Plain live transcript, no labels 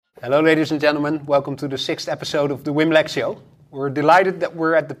Hello, ladies and gentlemen. Welcome to the 6th episode of the Wim Lex Show. We're delighted that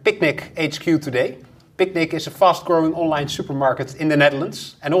we're at the Picnic HQ today. Picnic is a fast-growing online supermarket in the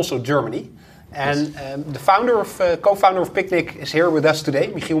Netherlands and also Germany. And the co-founder of Picnic is here with us today,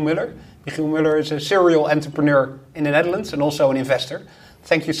 Michiel Muller. Michiel Muller is a serial entrepreneur in the Netherlands and also an investor.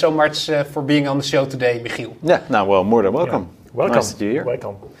 Thank you so much for being on the show today, Michiel. Yeah, more than welcome. Yeah. Welcome. Nice to be here.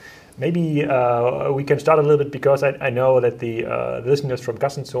 Welcome. Maybe we can start a little bit because I know that the listeners from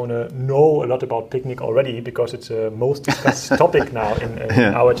Kassenzone know a lot about Picnic already because it's a most discussed topic now in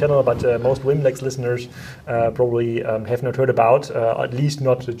our channel, but most Wim Lex listeners probably have not heard about, at least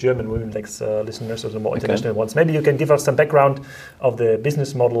not the German Wim Lex listeners or the more international ones. Maybe you can give us some background of the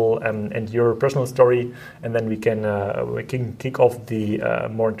business model and your personal story, and then we can kick off the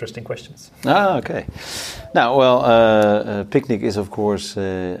more interesting questions. Okay. Now, Picnic is, of course,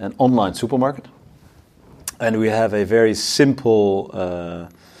 an online supermarket, and we have a very simple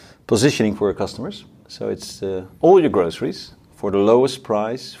positioning for our customers. So it's all your groceries for the lowest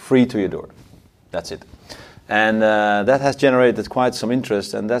price, free to your door. That's it. And that has generated quite some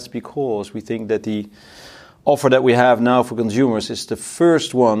interest, and that's because we think that the offer that we have now for consumers is the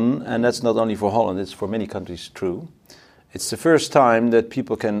first one, and that's not only for Holland, it's for many countries true. It's the first time that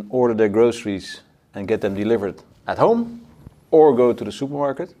people can order their groceries and get them delivered at home or go to the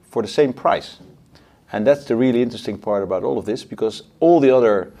supermarket for the same price. And that's the really interesting part about all of this, because all the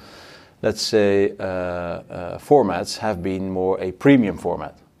other, let's say, formats have been more a premium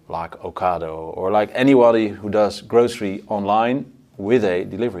format, like Ocado or like anybody who does grocery online with a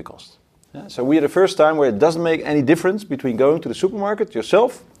delivery cost. Yeah? So we are the first time where it doesn't make any difference between going to the supermarket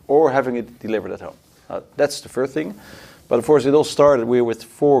yourself or having it delivered at home. That's the first thing. But of course, it all started, we were with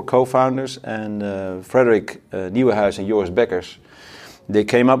 4 co-founders, and Frederik Nieuwenhuis and Joris Bekkers. They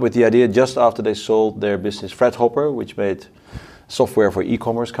came up with the idea just after they sold their business Fredhopper, which made software for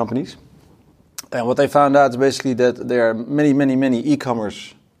e-commerce companies. And what they found out is basically that there are many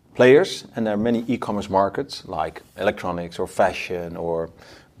e-commerce players, and there are many e-commerce markets, like electronics or fashion or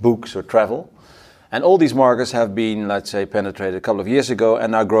books or travel. And all these markets have been, let's say, penetrated a couple of years ago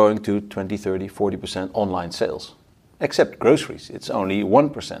and are growing to 20, 30, 40% online sales. Except groceries, it's only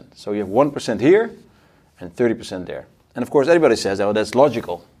 1%. So you have 1% here and 30% there. And of course, everybody says, oh, that's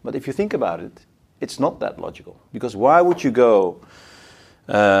logical. But if you think about it, it's not that logical. Because why would you go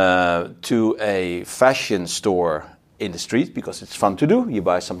to a fashion store in the street? Because it's fun to do. You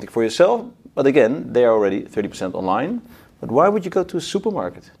buy something for yourself. But again, they are already 30% online. But why would you go to a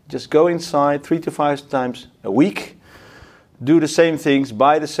supermarket? Just go inside 3 to 5 times a week, do the same things,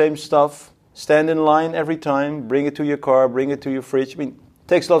 buy the same stuff, stand in line every time, bring it to your car, bring it to your fridge. I mean, it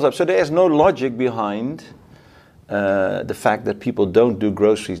takes a lot of time. So there is no logic behind the fact that people don't do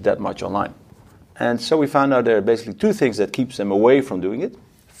groceries that much online. And so we found out there are basically 2 things that keeps them away from doing it.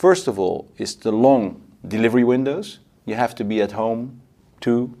 First of all is the long delivery windows. You have to be at home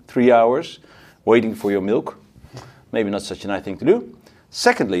 2-3 hours waiting for your milk. Maybe not such a nice thing to do.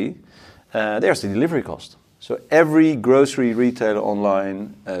 Secondly, there's the delivery cost. So every grocery retailer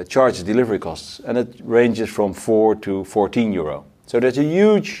online charges delivery costs, and it ranges from 4 to 14 euro. So there's a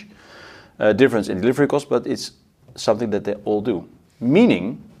huge difference in delivery costs, but it's something that they all do.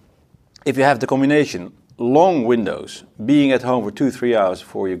 Meaning, if you have the combination, long windows, being at home for 2-3 hours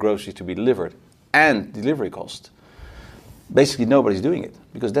for your groceries to be delivered, and delivery cost, basically nobody's doing it,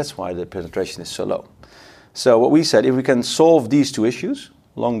 because that's why the penetration is so low. So what we said, if we can solve these 2 issues,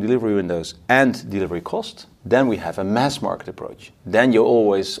 long delivery windows and delivery cost, then we have a mass market approach. Then you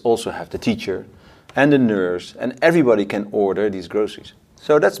always also have the teacher and the nurse, and everybody can order these groceries.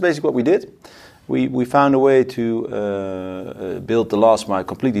 So that's basically what we did. We found a way to build the last mile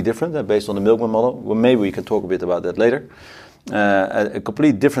completely different, based on the Milkman model. Well, maybe we can talk a bit about that later. A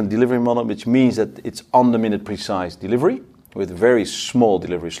complete different delivery model, which means that it's on-the-minute precise delivery with very small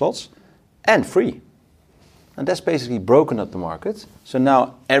delivery slots and free. And that's basically broken up the market. So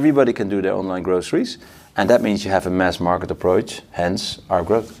now everybody can do their online groceries, and that means you have a mass market approach, hence our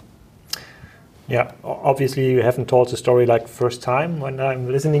growth. Yeah, obviously you haven't told the story like first time when I'm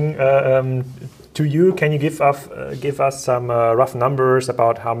listening to you. Can you give us some rough numbers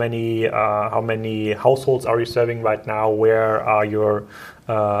about how many households are you serving right now? Where are your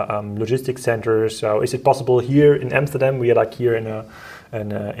logistics centers? So is it possible here in Amsterdam? We are like here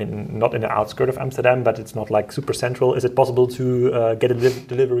not in the outskirts of Amsterdam, but it's not like super central. Is it possible to get a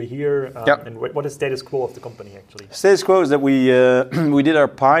delivery here? Yep. And what is status quo of the company actually? Status quo is that we did our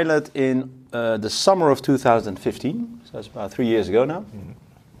pilot in the summer of 2015, so that's about 3 years ago now. Mm-hmm.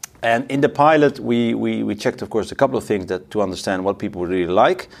 And in the pilot, we checked, of course, a couple of things to understand what people really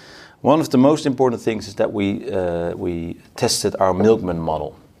like. One of the most important things is that we tested our Milkman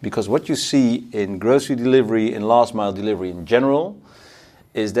model. Because what you see in grocery delivery, in last mile delivery in general,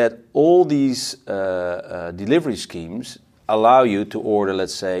 is that all these delivery schemes allow you to order,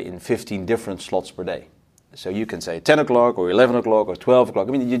 let's say, in 15 different slots per day. So you can say 10 o'clock or 11 o'clock or 12 o'clock.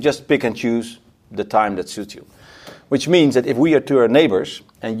 I mean, you just pick and choose the time that suits you. Which means that if we are two our neighbors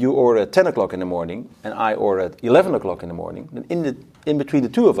and you order at 10 o'clock in the morning and I order at 11 o'clock in the morning, then in between the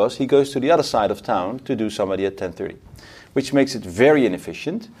two of us, he goes to the other side of town to do somebody at 10:30, which makes it very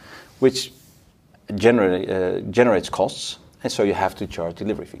inefficient, which generates costs, and so you have to charge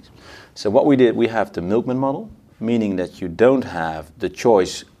delivery fees. So what we did, we have the milkman model, meaning that you don't have the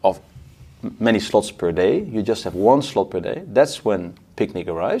choice of many slots per day, you just have one slot per day. That's when Picnic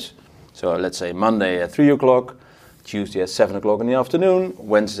arrives. So let's say Monday at 3 o'clock, Tuesday at 7 o'clock in the afternoon,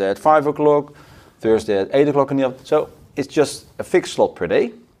 Wednesday at 5 o'clock, Thursday at 8 o'clock in the afternoon. So it's just a fixed slot per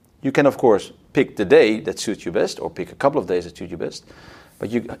day. You can, of course, pick the day that suits you best or pick a couple of days that suit you best, but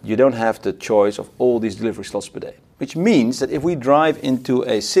you don't have the choice of all these delivery slots per day. Which means that if we drive into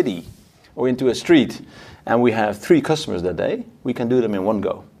a city or into a street and we have 3 customers that day, we can do them in one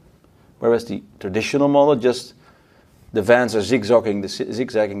go. Whereas the traditional model, just the vans are zigzagging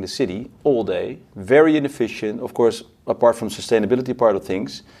the city all day, very inefficient. Of course, apart from sustainability part of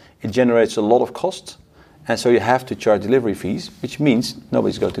things, it generates a lot of cost. And so you have to charge delivery fees, which means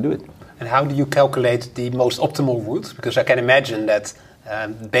nobody's going to do it. And how do you calculate the most optimal route? Because I can imagine that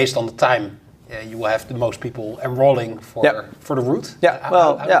based on the time, you will have the most people enrolling for the route. Yeah.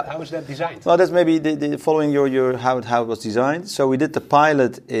 How is that designed? Well, that's maybe the following your how it was designed. So we did the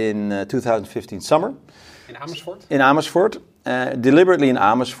pilot in 2015 summer. In Amersfoort? In Amersfoort. Deliberately in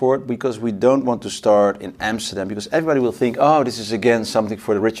Amersfoort, because we don't want to start in Amsterdam, because everybody will think, oh, this is again something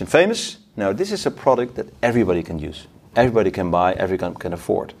for the rich and famous. No, this is a product that everybody can use. Everybody can buy, everyone can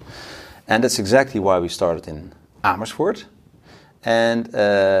afford. And that's exactly why we started in Amersfoort. And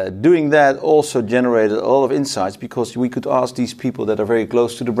doing that also generated a lot of insights, because we could ask these people that are very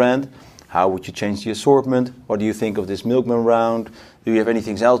close to the brand, how would you change the assortment? What do you think of this Milkman round? Do you have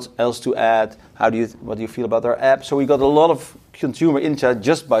anything else to add? What do you feel about our app? So we got a lot of consumer insight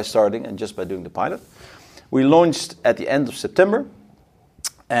just by starting and just by doing the pilot. We launched at the end of September.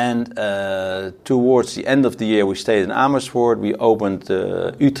 And towards the end of the year, we stayed in Amersfoort. We opened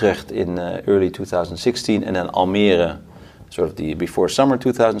Utrecht in early 2016, and then Almere, sort of before summer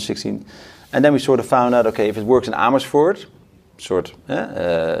 2016. And then we sort of found out, okay, if it works in Amersfoort,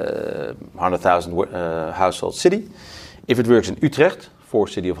 100,000 household city. If it works in Utrecht, for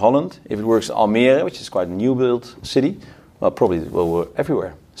City of Holland. If it works in Almere, which is quite a new build city, well, probably it will work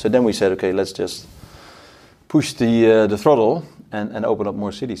everywhere. So then we said, okay, let's just push the throttle and open up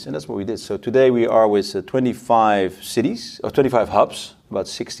more cities. And that's what we did. So today we are with 25 cities, or 25 hubs, about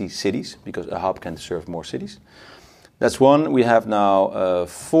 60 cities, because a hub can serve more cities. That's one. We have now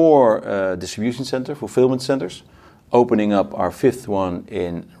 4 distribution centers, fulfillment centers, opening up our 5th one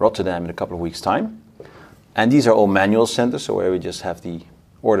in Rotterdam in a couple of weeks' time. And these are all manual centers, so where we just have the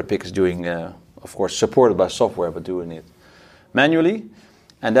order pickers doing, of course, supported by software, but doing it manually.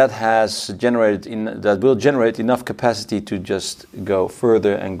 And that will generate enough capacity to just go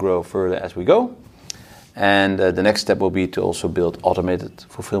further and grow further as we go. And the next step will be to also build automated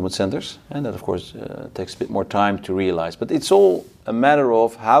fulfillment centers. And that, of course, takes a bit more time to realize. But it's all a matter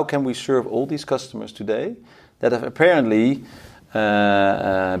of how can we serve all these customers today that have apparently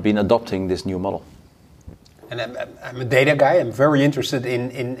been adopting this new model. And I'm a data guy. I'm very interested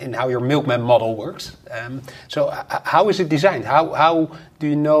in how your Milkman model works. So how is it designed? How do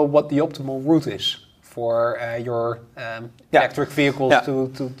you know what the optimal route is for your electric vehicles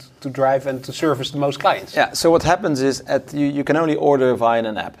to drive and to service the most clients? Yeah. So what happens is you can only order via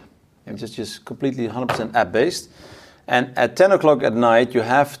an app. It's just completely 100% app-based. And at 10 o'clock at night, you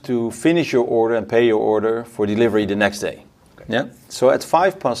have to finish your order and pay your order for delivery the next day. Okay. Yeah. So at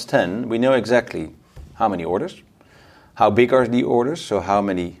 10:05, we know exactly how many orders, how big are the orders, so how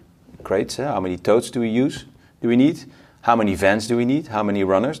many crates, how many totes do we need, how many vans do we need, how many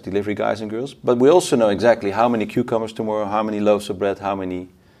runners, delivery guys and girls. But we also know exactly how many cucumbers tomorrow, how many loaves of bread, how many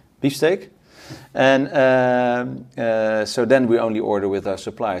beefsteak. And so then we only order with our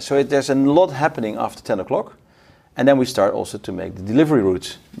suppliers. So there's a lot happening after 10 o'clock. And then we start also to make the delivery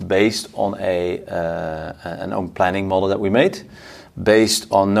routes based on an own planning model that we made, based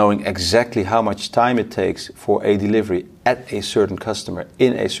on knowing exactly how much time it takes for a delivery at a certain customer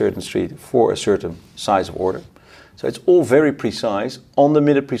in a certain street for a certain size of order. So it's all very precise.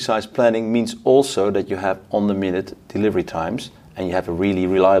 On-the-minute precise planning means also that you have on-the-minute delivery times and you have a really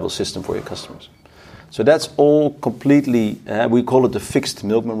reliable system for your customers. So that's all completely, we call it the fixed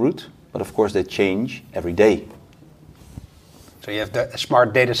Milkman route, but of course they change every day. So you have the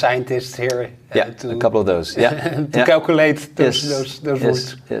smart data scientists here. A couple of those. Yeah, to calculate those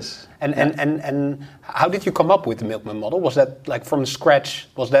routes. Yes. And how did you come up with the milkman model? Was that like from scratch?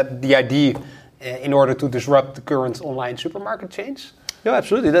 Was that the idea in order to disrupt the current online supermarket chains? Yeah,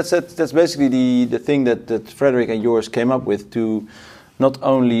 absolutely. That's basically the thing that Frederick and yours came up with to not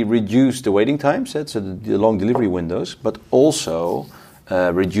only reduce the waiting times, so the long delivery windows, but also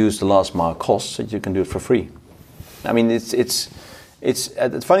reduce the last mile costs, so you can do it for free. I mean, it's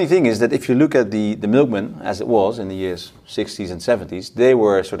the funny thing is that if you look at the milkman as it was in the years 60s and 70s, they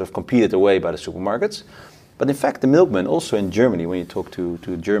were sort of competed away by the supermarkets. But in fact, the milkman, also in Germany, when you talk to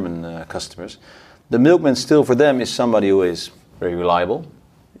German customers, the milkman still for them is somebody who is very reliable.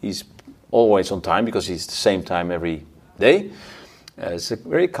 He's always on time because he's the same time every day. He's a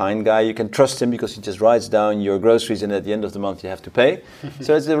very kind guy. You can trust him because he just writes down your groceries and at the end of the month you have to pay.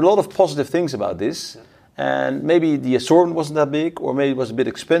 So there are a lot of positive things about this. And maybe the assortment wasn't that big, or maybe it was a bit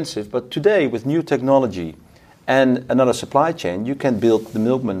expensive. But today, with new technology and another supply chain, you can build the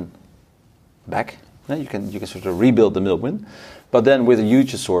milkman back. You can sort of rebuild the milkman, but then with a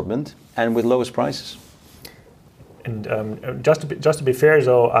huge assortment and with lowest prices. And just to be fair,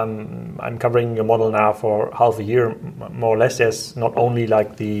 so I'm covering your model now for half a year, more or less. There's not only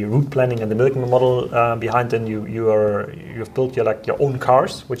like the route planning and the milkman model behind, and you've built your own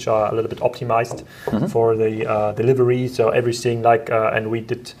cars, which are a little bit optimized for the delivery. So everything and we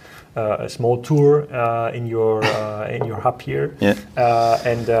did a small tour in your hub here,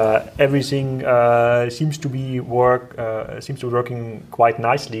 and everything seems to be working quite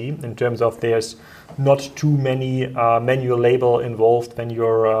nicely in terms of there's not too many manual labor involved when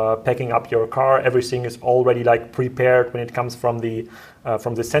you're packing up your car. Everything is already prepared when it comes from the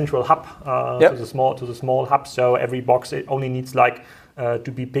central hub to the small hub. So every box it only needs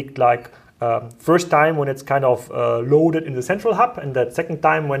to be picked first time when it's kind of loaded in the central hub, and that second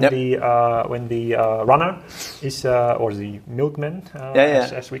time when the runner is or the milkman,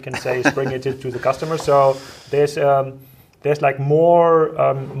 as we can say, is bringing it to the customer. So there's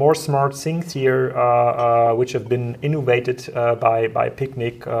more smart things here which have been innovated by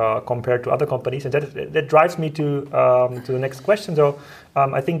Picnic compared to other companies, and that drives me to the next question. So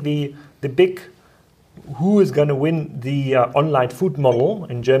I think the big who is going to win the online food model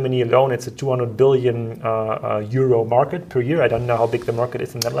in Germany alone? It's a 200 billion euro market per year. I don't know how big the market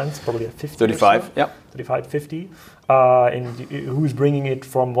is in the Netherlands. Probably 50. 35. Yeah. 35, 50. And who's bringing it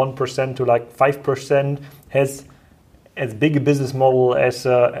from 1% to 5% has as big a business model as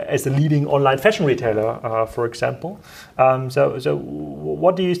a leading online fashion retailer, for example. So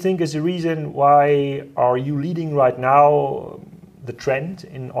what do you think is the reason why are you leading right now the trend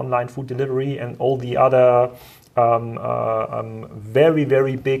in online food delivery, and all the other very,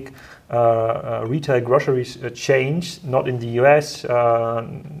 very big retail grocery chains, not in the US,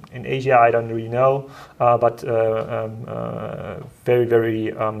 in Asia I don't really know, but very,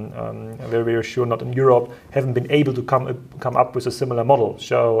 very sure not in Europe, haven't been able to come up with a similar model.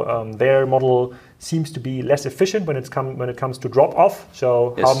 So their model seems to be less efficient when it comes to drop off.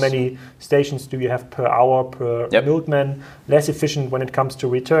 So how many stations do you have per hour per milkman? Less efficient when it comes to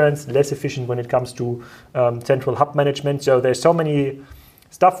returns. Less efficient when it comes to central hub management. So there's so many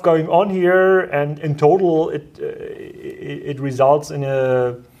stuff going on here, and in total, it results in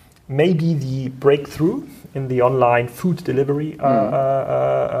maybe the breakthrough in the online food delivery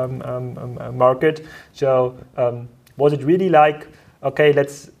market. So was it really okay,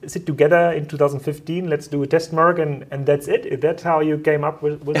 let's sit together in 2015, let's do a test market, and that's it? Is that how you came up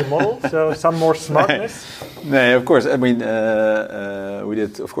with the model? So some more smartness? No, of course. I mean, we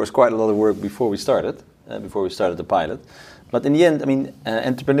did, of course, quite a lot of work before we started the pilot. But in the end, I mean,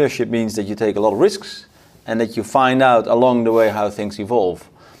 entrepreneurship means that you take a lot of risks and that you find out along the way how things evolve.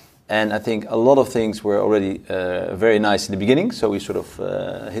 And I think a lot of things were already very nice in the beginning, so we sort of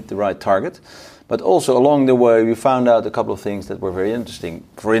hit the right target. But also along the way, we found out a couple of things that were very interesting.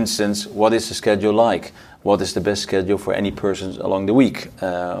 For instance, what is the schedule like? What is the best schedule for any person along the week?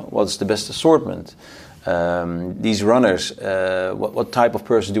 What is the best assortment? These runners, what type of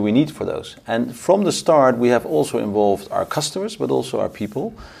person do we need for those? And from the start, we have also involved our customers, but also our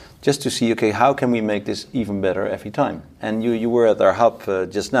people, just to see, okay, how can we make this even better every time? And you were at our hub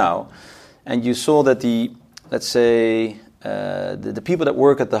just now, and you saw that the people that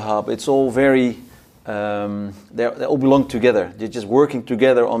work at the hub, it's all very, they all belong together. They're just working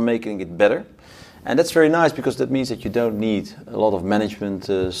together on making it better. And that's very nice, because that means that you don't need a lot of management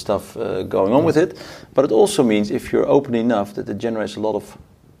stuff going on with it. But it also means, if you're open enough, that it generates a lot of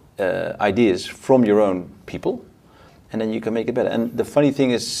ideas from your own people. and then you can make it better. And the funny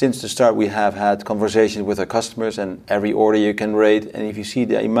thing is, since the start, we have had conversations with our customers, and every order you can rate. And if you see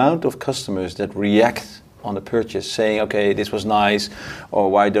the amount of customers that react on the purchase, saying, okay, this was nice,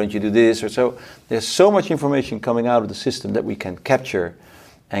 or why don't you do this, or so, there's so much information coming out of the system that we can capture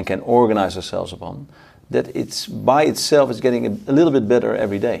and can organize ourselves upon, that it's by itself is getting a little bit better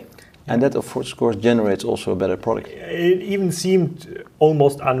every day. And that, of course, generates also a better product. It even seemed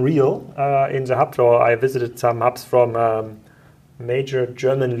almost unreal in the hub tour. I visited some hubs from major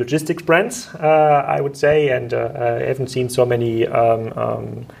German logistics brands, I would say, and I haven't seen so many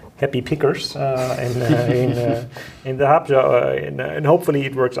happy pickers in the hub, and hopefully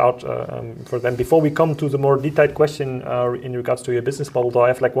it works out for them. Before we come to the more detailed question in regards to your business model, though, I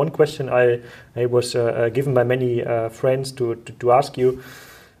have one question I was given by many friends to ask you.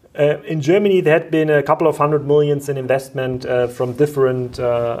 In Germany, there had been a couple of 100 million in investment from different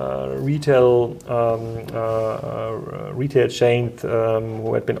retail chains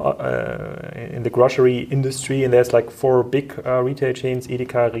who had been in the grocery industry, and there's 4 big retail chains: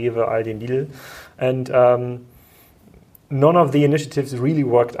 Edeka, Rewe, Aldi, and Lidl, and none of the initiatives really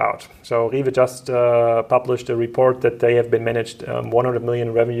worked out. So Rewe just published a report that they have been managed 100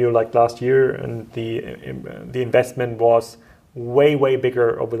 million revenue last year, and the investment was way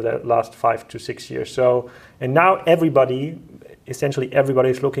bigger over the last 5 to 6 years. So, and now essentially everybody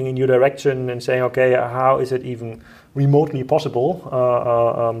is looking in your direction and saying, okay, how is it even remotely possible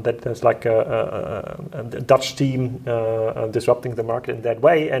that there's a Dutch team disrupting the market in that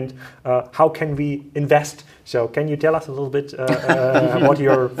way, and how can we invest? So can you tell us a little bit what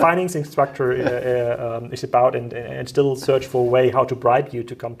your financing structure is about, and still search for a way how to bribe you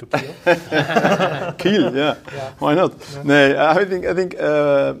to come to Kiel? Kiel, yeah. Why not? Yeah. No, I think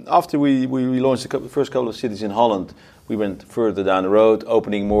after we launched the first couple of cities in Holland, we went further down the road,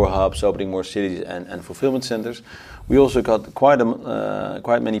 opening more hubs, opening more cities and fulfillment centers. We also got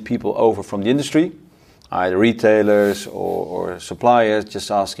quite many people over from the industry, either retailers or suppliers,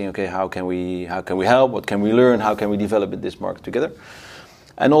 just asking, okay, how can we help? What can we learn? How can we develop this market together?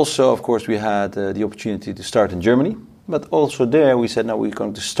 And also, of course, we had the opportunity to start in Germany. But also there, we said, no, we're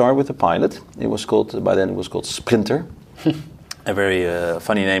going to start with a pilot. By then it was called Sprinter. A very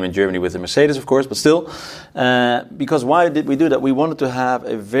funny name in Germany with the Mercedes, of course, but still. Because why did we do that? We wanted to have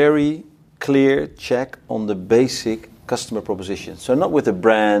a very clear check on the basic customer proposition. So not with a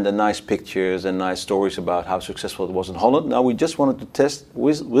brand and nice pictures and nice stories about how successful it was in Holland. No, we just wanted to test,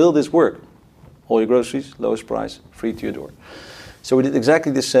 will this work? All your groceries, lowest price, free to your door. So we did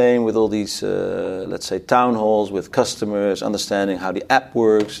exactly the same with all these, let's say, town halls with customers, understanding how the app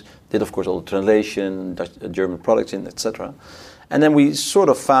works, did, of course, all the translation, Dutch, German products in, etc. And then we sort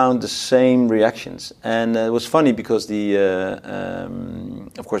of found the same reactions. And it was funny because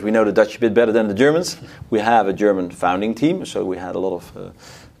of course, we know the Dutch a bit better than the Germans. We have a German founding team, so we had a lot of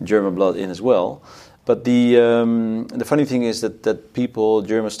German blood in as well. But the funny thing is that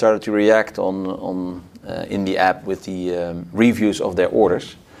Germans started to react on in the app with the reviews of their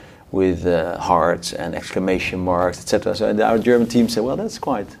orders, with hearts and exclamation marks, etc. So our German team said, well, that's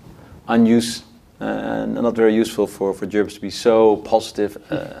quite unused and not very useful for Germans to be so positive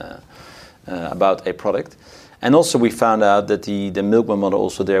about a product. And also we found out that the milkman model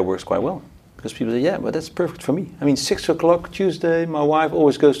also there works quite well. Because people say, yeah, but that's perfect for me. I mean, 6 o'clock Tuesday, my wife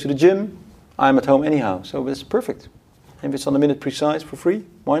always goes to the gym. I'm at home anyhow, so it's perfect. If it's on the minute precise for free,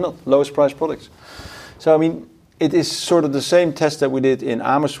 why not? Lowest price products. So, I mean, it is sort of the same test that we did in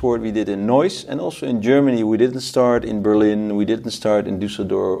Amersfoort, we did in Neuss, and also in Germany. We didn't start in Berlin, we didn't start in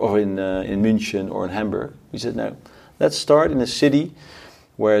Düsseldorf, or in München or in Hamburg. We said, no, let's start in a city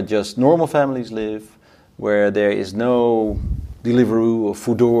where just normal families live, where there is no Deliveroo or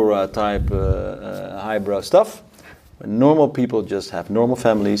Foodora type highbrow stuff. Normal people just have normal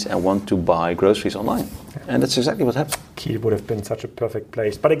families and want to buy groceries online. And that's exactly what happened. Kiel would have been such a perfect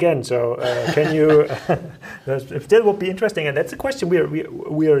place. But again, so can you... it still would be interesting, and that's a question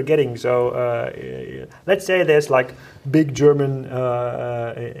we are getting. So let's say there's like big German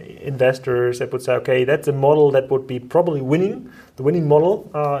investors that would say, okay, that's a model that would be probably the winning model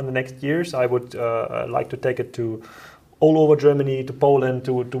in the next years. I would like to take it to all over Germany, to Poland,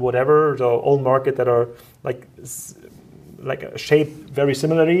 to whatever. So all markets that are like shaped very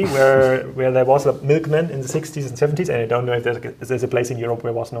similarly, where there was a milkman in the 60s and 70s, and I don't know if there's a place in Europe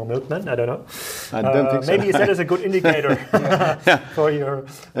where there was no milkman. I don't know. I don't think so. Maybe that is a good indicator for your.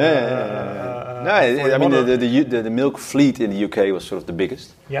 I mean, the milk fleet in the UK was sort of the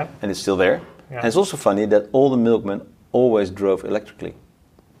biggest, and it's still there. Yeah. And it's also funny that all the milkmen always drove electrically.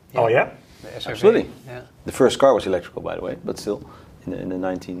 Yeah. Oh yeah. Absolutely. Yeah. The first car was electrical, by the way, but still. in the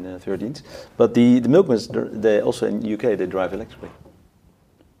 1913s. But the milkmans, they also in the UK, they drive electrically.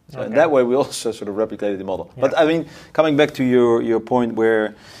 So in that way, we also sort of replicated the model. Yeah. But I mean, coming back to your point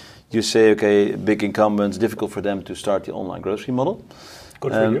where you say, okay, big incumbents, difficult for them to start the online grocery model.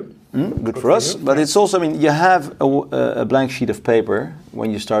 Good for you. Good for us. But it's also, I mean, you have a blank sheet of paper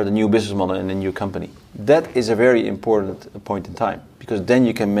when you start a new business model in a new company. That is a very important point in time, because then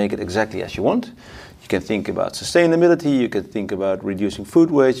you can make it exactly as you want. You can think about sustainability, you can think about reducing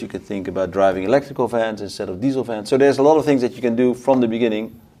food waste, you can think about driving electrical vans instead of diesel vans. So there's a lot of things that you can do from the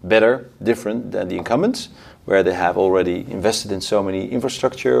beginning better, different than the incumbents, where they have already invested in so many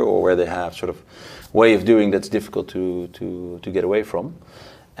infrastructure, or where they have sort of way of doing that's difficult to get away from.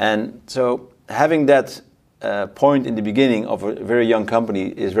 And so having that point in the beginning of a very young company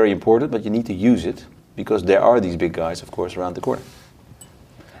is very important, but you need to use it, because there are these big guys, of course, around the corner.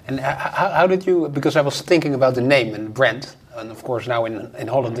 And how did you, because I was thinking about the name and the brand, and of course now in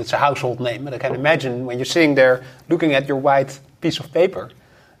Holland it's a household name, but I can imagine when you're sitting there looking at your white piece of paper,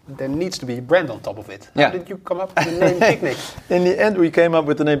 there needs to be a brand on top of it. How did you come up with the name Picnic? In the end, we came up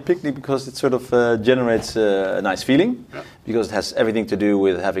with the name Picnic because it sort of generates a nice feeling, because it has everything to do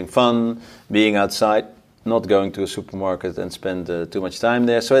with having fun, being outside, not going to a supermarket and spend too much time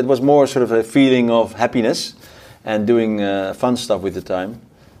there. So it was more sort of a feeling of happiness and doing fun stuff with the time.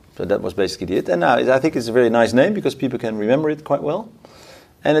 So that was basically it. And now I think it's a very nice name because people can remember it quite well.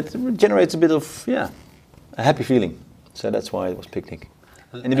 And it generates a bit of, a happy feeling. So that's why it was Picnic.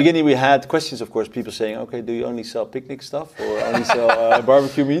 In the beginning, we had questions, of course, people saying, okay, do you only sell picnic stuff or only sell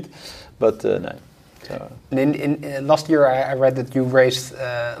barbecue meat? But no. So. And in last year, I read that you raised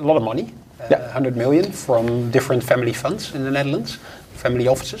a lot of money, 100 million from different family funds in the Netherlands, family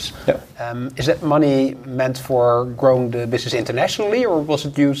offices. Is that money meant for growing the business internationally, or was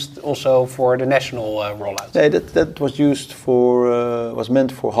it used also for the national rollout? Yeah, that was used for, was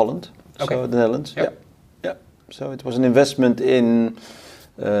meant for Holland, so the Netherlands. Yeah. So it was an investment in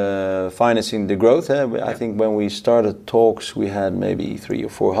financing the growth. I think when we started talks, we had maybe 3 or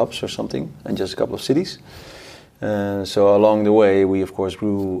 4 hubs or something, and just a couple of cities. So along the way, we of course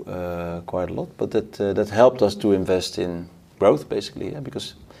grew quite a lot, but that helped us to invest in growth, basically,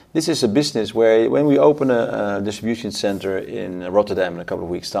 because this is a business where when we open a distribution center in Rotterdam in a couple of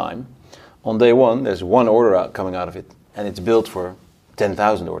weeks' time, on day one, there's one order coming out of it, and it's built for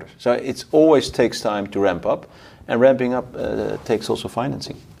 10,000 orders. So it always takes time to ramp up. And ramping up takes also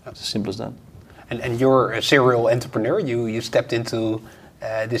financing. It's as simple as that. And you're a serial entrepreneur. You stepped into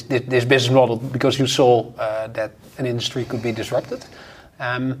this business model because you saw that an industry could be disrupted.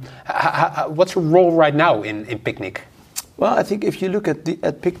 What's your role right now in Picnic? Well, I think if you look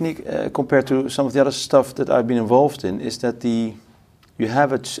at Picnic compared to some of the other stuff that I've been involved in, is that you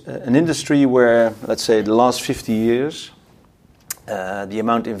have an industry where, let's say, the last 50 years, the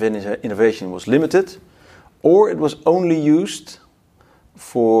amount of innovation was limited, or it was only used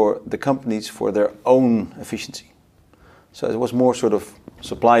for the companies for their own efficiency. So it was more sort of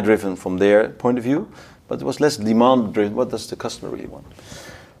supply driven from their point of view, but it was less demand driven. What does the customer really want?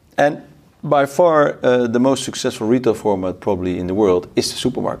 And by far the most successful retail format probably in the world is the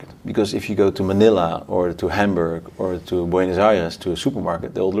supermarket. Because if you go to Manila or to Hamburg or to Buenos Aires to a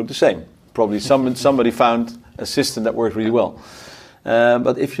supermarket, they all look the same. Probably somebody found a system that worked really well.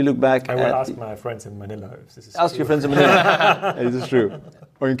 But if you look back, I will ask my friends in Manila if this is true. Ask your friends in Manila. It is true,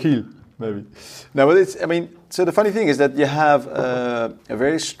 or in Kiel, maybe. No, but it's. I mean, so the funny thing is that you have a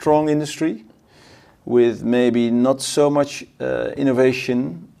very strong industry with maybe not so much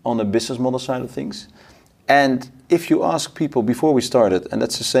innovation on the business model side of things. And if you ask people before we started, and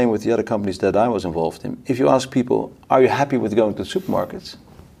that's the same with the other companies that I was involved in. If you ask people, are you happy with going to the supermarkets?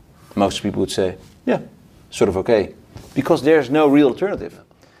 Most people would say, yeah, sort of okay. Because there's no real alternative.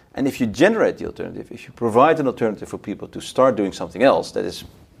 And if you generate the alternative, if you provide an alternative for people to start doing something else that is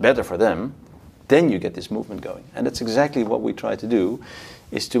better for them, then you get this movement going. And that's exactly what we try to do,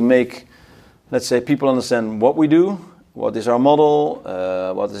 is to make, let's say, people understand what we do, what is our model,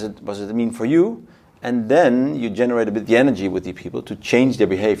 what does it mean for you, and then you generate a bit the energy with the people to change their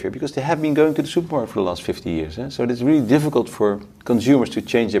behavior, because they have been going to the supermarket for the last 50 years. So it's really difficult for consumers to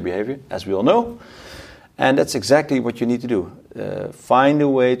change their behavior, as we all know. And that's exactly what you need to do. Find a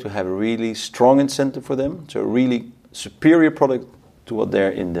way to have a really strong incentive for them, so a really superior product to what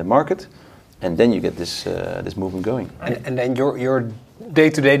they're in the market, and then you get this movement going. And then your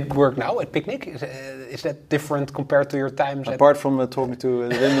day-to-day work now at Picnic, is that different compared to your times? Apart from talking to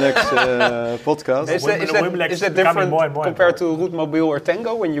the Wimlex podcast. Is that different more compared to Roetmobiel or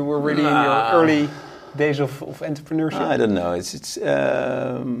Tango when you were really in your early days of entrepreneurship? I don't know.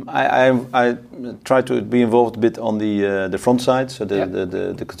 I try to be involved a bit on the front side, so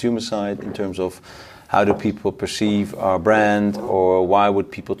the consumer side, in terms of how do people perceive our brand, or why would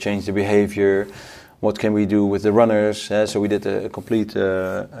people change their behavior? What can we do with the runners? So we did a complete,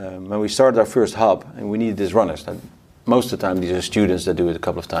 when we started our first hub, and we needed these runners. And most of the time, these are students that do it a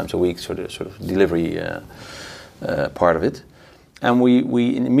couple of times a week, so the sort of delivery part of it. And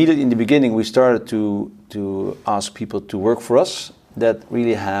we immediately in the beginning, we started to ask people to work for us that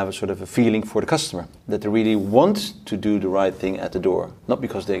really have a sort of a feeling for the customer, that they really want to do the right thing at the door, not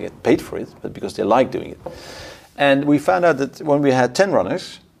because they get paid for it, but because they like doing it. And we found out that when we had 10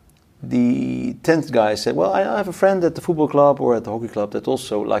 runners, the 10th guy said, well, I have a friend at the football club or at the hockey club that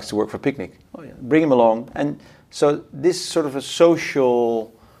also likes to work for Picnic. Oh, yeah. Bring him along. And so this sort of a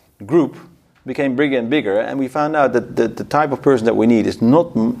social group became bigger and bigger, and we found out that the type of person that we need is not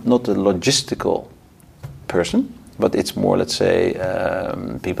a logistical person, but it's more, let's say,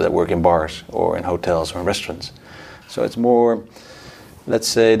 people that work in bars or in hotels or in restaurants. So it's more, let's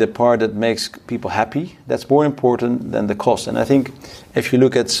say, the part that makes people happy. That's more important than the cost. And I think if you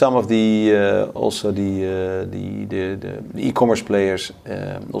look at some of the also the e-commerce players,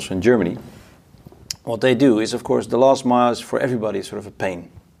 also in Germany, what they do is, of course, the last mile is for everybody sort of a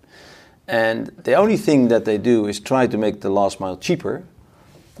pain. And the only thing that they do is try to make the last mile cheaper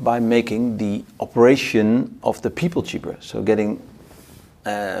by making the operation of the people cheaper. So getting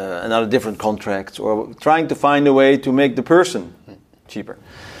another different contract, or trying to find a way to make the person cheaper.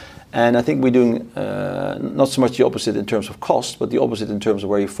 And I think we're doing not so much the opposite in terms of cost, but the opposite in terms of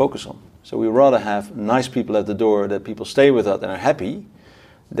where you focus on. So we rather have nice people at the door, that people stay with us and are happy,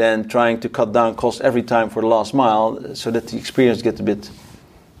 than trying to cut down costs every time for the last mile, so that the experience gets a bit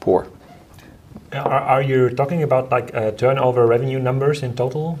poor. Are you talking about like turnover revenue numbers in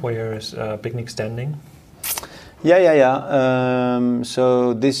total? Where is Picnic standing? Yeah.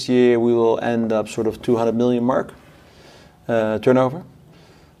 So this year we will end up sort of 200 million mark turnover.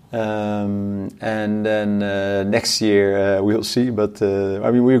 And then next year we'll see. But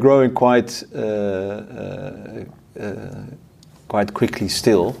I mean, we're growing quite quickly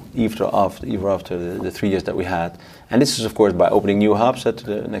still, even after the 3 years that we had. And this is, of course, by opening new hubs.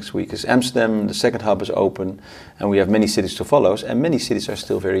 Next week is Amsterdam, the second hub is open, and we have many cities to follow, and many cities are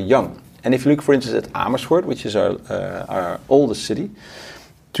still very young. And if you look, for instance, at Amersfoort, which is our oldest city,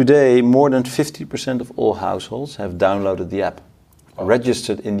 today more than 50% of all households have downloaded the app,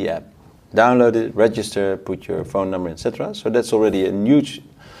 registered in the app. Download it, register, put your phone number, etc. So that's already a huge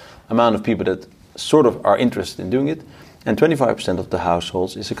amount of people that sort of are interested in doing it. And 25% of the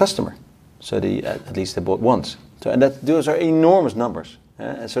households is a customer. So at least they bought once. So, and those are enormous numbers.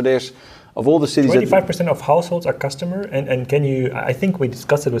 And so there's, of all the cities... 25% of households are customer. And can you, I think we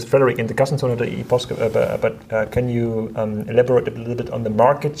discussed it with Frederick in the Kassenzone, but can you elaborate a little bit on the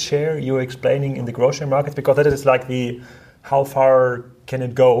market share you're explaining in the grocery market? Because that is like how far can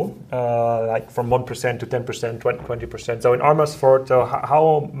it go? Like from 1% to 10%, 20%. So in Amersfoort,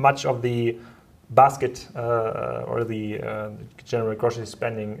 how much of the basket or the general grocery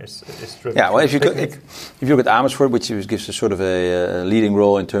spending is driven? Yeah, well, if you look at Amersfoort, which gives a sort of a leading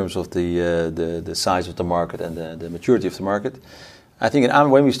role in terms of the size of the market and the maturity of the market, I think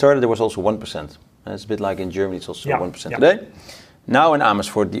when we started there was also 1%. It's a bit like in Germany, it's also 1% today. Now in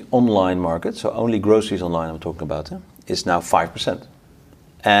Amersfoort, the online market, so only groceries online I'm talking about, is now 5%.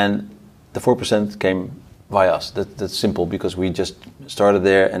 And the 4% came via us. That's simple, because we just started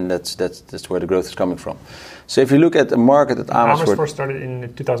there, and that's where the growth is coming from. So if you look at the market at Amersfoort started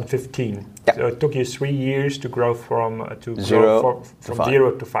in 2015. Yeah. So it took you 3 years to grow from 0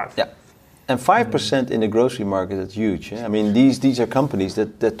 to 5. Yeah. And 5% in the grocery market, that's huge. Yeah? I mean, these are companies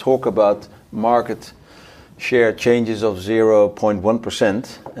that talk about market share changes of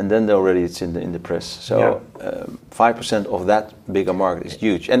 0.1%, and then already it's in the press. So 5% of that bigger market is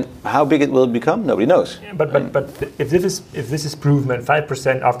huge. And how big it will become, nobody knows. Yeah, but if this is proven,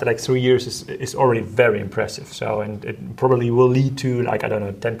 5% after like 3 years is already very impressive. So, and it probably will lead to like, I don't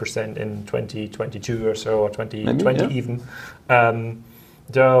know, 10% in 2022 or so, or 2020 even.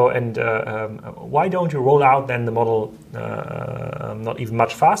 Why don't you roll out then the model not even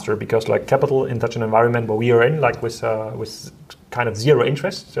much faster? Because like capital in such an environment where we are in, like with kind of zero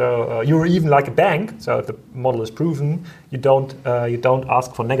interest, so you're even like a bank. So if the model is proven, you don't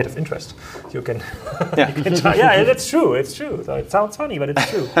ask for negative interest. You can, that's true. It's true. So it sounds funny, but it's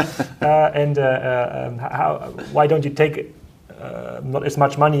true. Why don't you take not as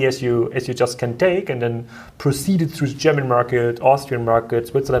much money as you just can take, and then proceed it through the German market, Austrian market,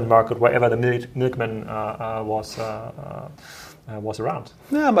 Switzerland market, wherever the milkman was was around.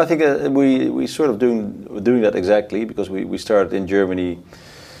 Yeah, but I think we sort of doing that exactly, because we started in Germany,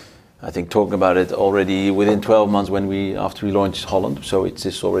 I think, talking about it already within 12 months after we launched Holland. So it's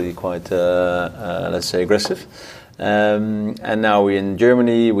just already quite, let's say, aggressive. And now we're in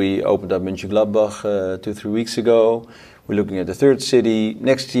Germany. We opened up Mönchengladbach 2-3 weeks ago. We're looking at the third city.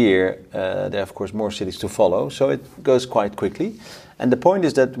 Next year, there are, of course, more cities to follow. So it goes quite quickly. And the point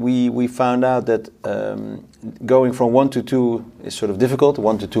is that we found out that going from 1 to 2 is sort of difficult.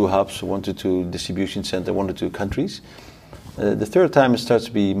 1 to 2 hubs, 1 to 2 distribution center, 1 to 2 countries. The third time it starts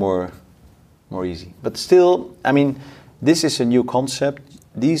to be more easy. But still, I mean, this is a new concept.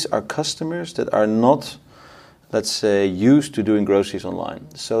 These are customers that are not, let's say, used to doing groceries online.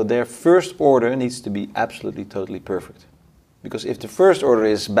 So their first order needs to be absolutely, totally perfect. Because if the first order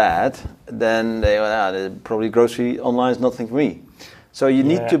is bad, then probably grocery online is nothing for me. So you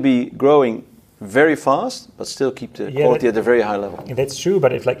need to be growing very fast, but still keep the quality at a very high level. That's true,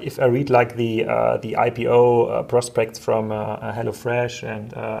 but if I read like the IPO prospects from HelloFresh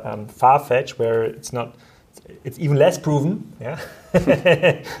and Farfetch, where it's even less proven,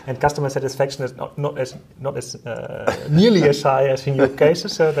 and customer satisfaction is not as nearly as high as in your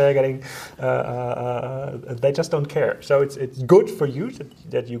cases. So they're getting, they just don't care. So it's good for you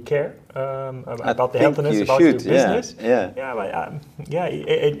that you care about the healthiness about your business. I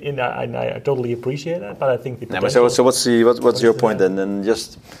totally appreciate that. But I think the potential. So what's your point then? And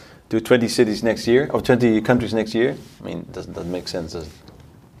just do 20 cities next year or 20 countries next year? I mean, doesn't that make sense?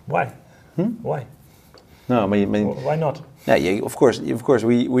 Why? Why? No, I mean, why not? Yeah, of course,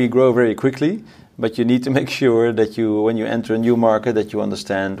 we grow very quickly, but you need to make sure that when you enter a new market, that you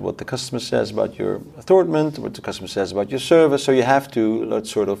understand what the customer says about your assortment, what the customer says about your service. So you have to, let's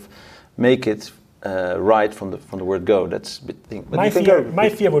sort of make it right from the word go. That's a bit thing. But my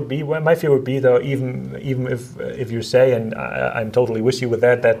fear would be though, even if you say, and I'm totally with you with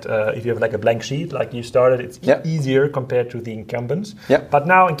that if you have like a blank sheet like you started, it's easier compared to the incumbents. But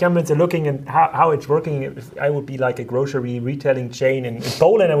now incumbents are looking at how it's working. If I would be like a grocery retailing chain in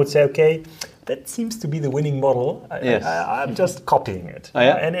Poland, I would say, okay, that seems to be the winning model. I'm just copying it.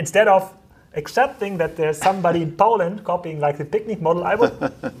 And instead of accepting that there's somebody in Poland copying like the Picnic model, I would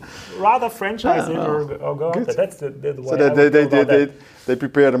rather franchise it or go on. That's the way. So they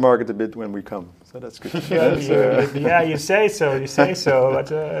prepare the market a bit when we come. So that's good. You say so. But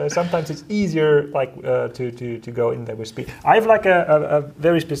sometimes it's easier, like to go in there with speed. I have like a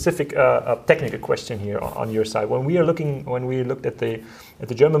very specific technical question here on your side. When we looked at the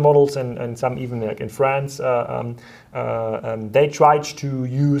German models and some even like in France, they tried to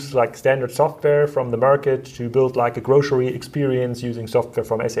use like standard software from the market to build like a grocery experience using software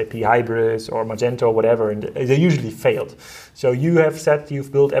from SAP Hybris or Magento or whatever, and they usually failed. So you have said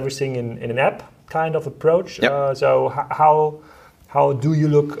you've built everything in an app kind of approach. So how do you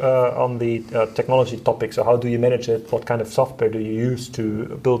look on the technology topic? So how do you manage it? What kind of software do you use to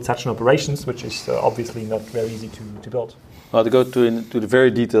build such an operations, which is obviously not very easy to build? Well, to go to the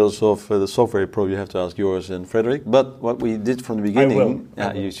very details of the software, you probably have to ask yours and Frederick. But what we did from the beginning,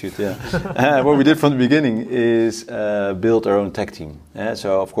 you should, what we did from the beginning is build our own tech team.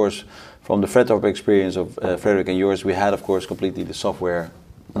 So, of course, from the FredTop experience of Frederick and yours, we had, of course, completely the software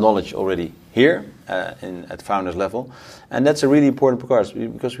knowledge already here at founders level. And that's a really important because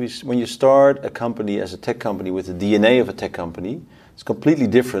when you start a company as a tech company with the DNA of a tech company, it's completely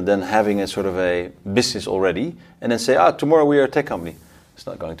different than having a sort of a business already and then say, tomorrow we are a tech company. It's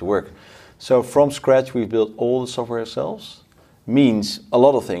not going to work. So from scratch, we've built all the software ourselves. Means a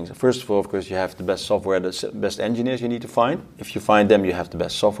lot of things. First of all, of course, you have the best software, the best engineers you need to find. If you find them, you have the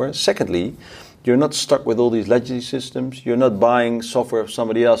best software. Secondly, you're not stuck with all these legacy systems. You're not buying software of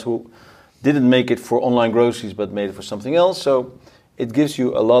somebody else who didn't make it for online groceries but made it for something else. So it gives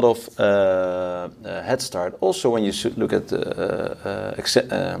you a lot of head start. Also, when you look at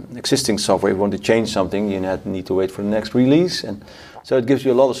existing software, if you want to change something, you need to wait for the next release. And so it gives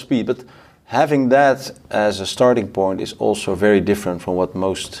you a lot of speed. But having that as a starting point is also very different from what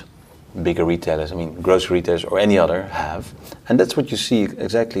most bigger retailers, grocery retailers or any other have. And that's what you see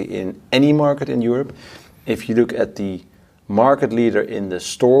exactly in any market in Europe. If you look at the market leader in the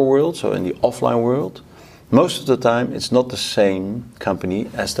store world, so in the offline world, most of the time it's not the same company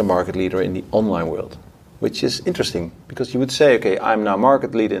as the market leader in the online world, which is interesting because you would say, okay, I'm now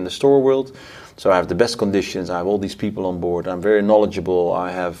market leader in the store world, so I have the best conditions, I have all these people on board, I'm very knowledgeable,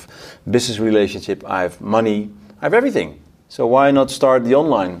 I have business relationship, I have money, I have everything. So why not start the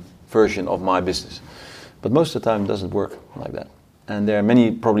online version of my business? But most of the time it doesn't work like that. And there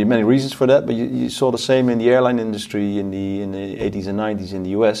are probably many reasons for that, but you saw the same in the airline industry in the 80s and 90s in the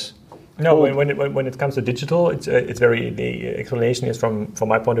US. No, when it comes to digital, it's very, the explanation is from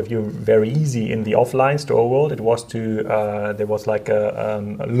my point of view very easy. In the offline store world, it was there was like a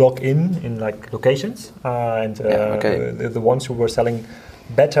lock-in in like locations, and the ones who were selling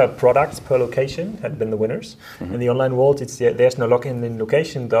better products per location had been the winners. In the online world, there's no lock-in in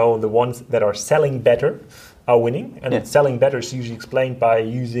location, though the ones that are selling better are winning, and selling better is usually explained by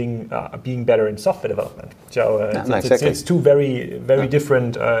being better in software development. So it's two very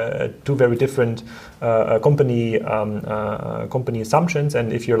different company assumptions.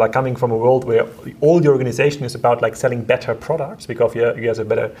 And if you're like coming from a world where all the organization is about like selling better products, because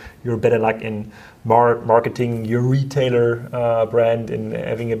you're better like in marketing your retailer brand and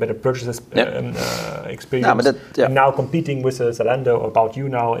having a better purchase experience, and now competing with Zalando, About You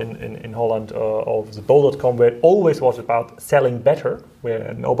now in Holland, or the Bol.com, where it always was about selling better,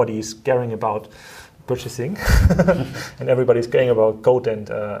 where nobody is caring about purchasing and everybody's caring about code and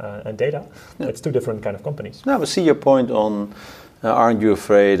data. It's two different kind of companies. No, but see your point on aren't you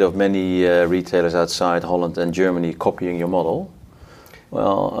afraid of many retailers outside Holland and Germany copying your model?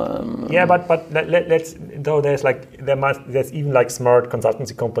 Well, but let's there's even like smart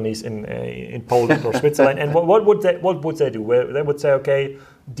consultancy companies in Poland or Switzerland, and what would they do? Well, they would say, okay,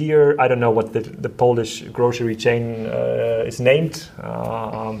 dear, I don't know what the Polish grocery chain is named.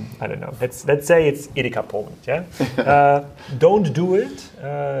 I don't know. Let's say it's Edeka Poland. Yeah, don't do it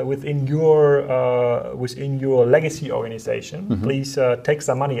within your legacy organization. Mm-hmm. Please take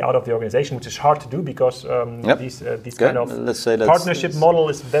some money out of the organization, which is hard to do because these kind of partnership model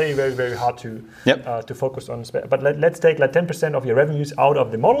is very, very, very hard to focus on. But let's take like 10% of your revenues out of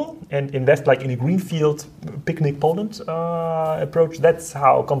the model and invest like in a greenfield Picnic Poland approach. That's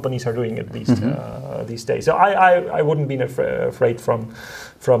how companies are doing it these days. So I wouldn't be afraid from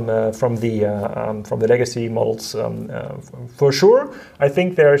the legacy models for sure. I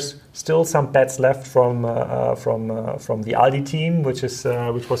think there's still some pets left from the Aldi team, which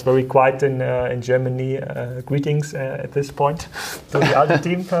was very quiet in Germany. Greetings at this point to the Aldi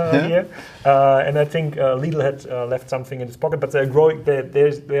team here. And I think Lidl had left something in its pocket, but they're growing.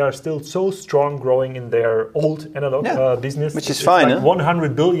 They are still so strong, growing in their old analog business, which is fine. Like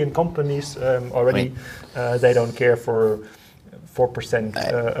 100 billion companies already. They don't care for 4%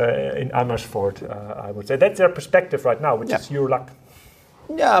 in Amersfoort. I would say that's their perspective right now, which is your luck.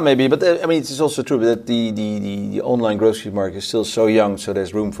 Yeah, maybe, but I mean, it's also true that the online grocery market is still so young, so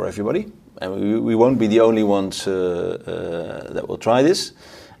there's room for everybody, and we won't be the only ones that will try this.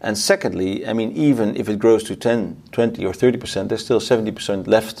 And secondly, I mean, even if it grows to 10, 20 or 30%, there's still 70%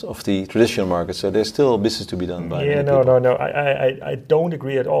 left of the traditional market. So there's still business to be done by many people. No. I don't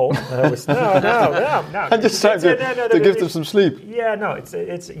agree at all. No. I'm just trying to give them some sleep. Yeah, no,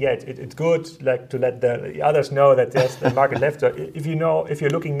 it's good like to let the others know that there's the market left. If you're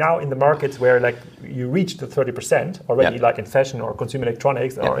looking now in the markets where like you reach the 30% already, like in fashion or consumer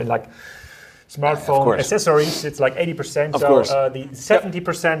electronics or in like smartphone accessories, it's like 80%. So the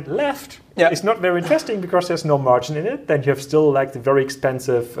 70% left is not very interesting because there's no margin in it. Then you have still like the very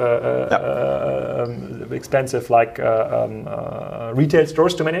expensive, retail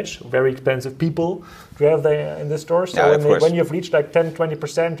stores to manage, very expensive people to have in the stores. So when you've reached like 10,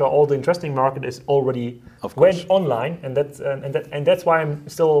 20%, or all the interesting market is already went online, and that's why I'm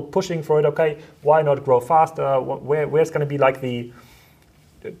still pushing for it. Okay, why not grow faster? Where's going to be like the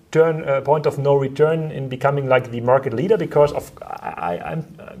point of no return in becoming like the market leader? Because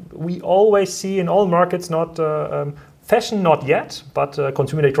we always see in all markets, not fashion not yet, but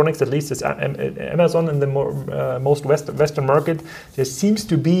consumer electronics at least is Amazon in the most Western market. There seems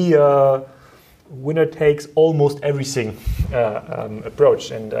to be a winner takes almost everything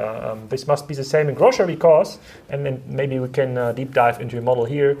approach, and this must be the same in grocery because, and then maybe we can deep dive into a model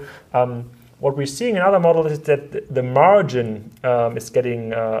here. What we're seeing in other models is that the margin is getting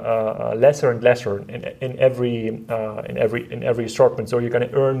lesser and lesser in every assortment. So you're going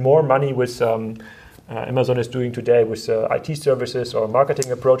to earn more money with Amazon is doing today with IT services or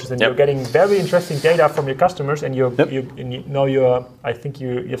marketing approaches, and you're getting very interesting data from your customers. And I think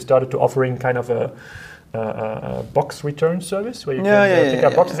you've started to offering kind of a box return service where you can pick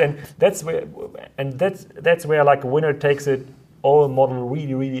up boxes, and that's where like a winner takes it all model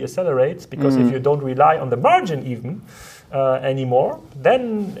really accelerates, because if you don't rely on the margin even anymore,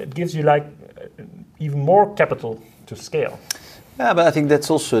 then it gives you like even more capital to scale. Yeah, but I think that's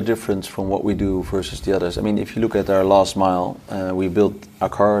also a difference from what we do versus the others. I mean, if you look at our last mile, we built our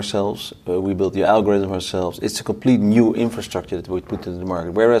car ourselves, we built the algorithm ourselves. It's a complete new infrastructure that we put into the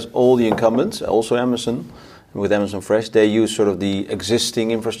market. Whereas all the incumbents, also Amazon, with Amazon Fresh, they use sort of the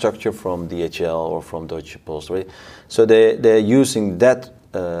existing infrastructure from DHL or from Deutsche Post, right? So they're using that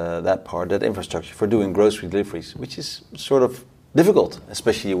that infrastructure for doing grocery deliveries, which is sort of difficult,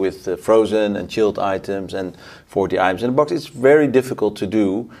 especially with frozen and chilled items and 40 items in a box. It's very difficult to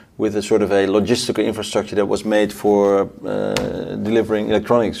do with a sort of a logistical infrastructure that was made for delivering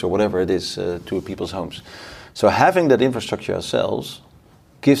electronics or whatever it is to people's homes. So having that infrastructure ourselves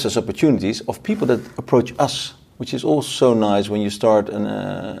gives us opportunities of people that approach us, which is also nice when you start when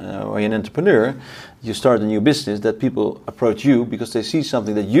you're an entrepreneur, you start a new business, that people approach you because they see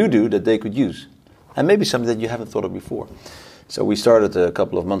something that you do that they could use, and maybe something that you haven't thought of before. So we started a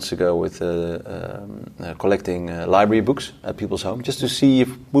couple of months ago with collecting library books at people's home, just to see if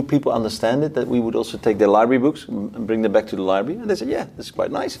would people understand it, that we would also take their library books and bring them back to the library. And they said, yeah, this is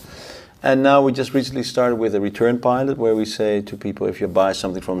quite nice. And now we just recently started with a return pilot where we say to people, if you buy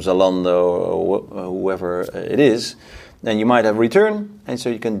something from Zalando or whoever it is, then you might have a return, and so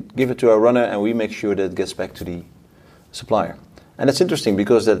you can give it to our runner and we make sure that it gets back to the supplier. And that's interesting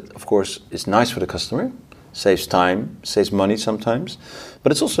because that, of course, is nice for the customer, saves time, saves money sometimes,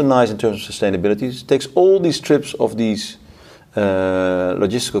 but it's also nice in terms of sustainability. It takes all these trips of these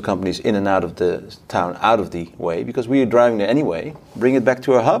logistical companies in and out of the town out of the way, because we are driving there anyway, bring it back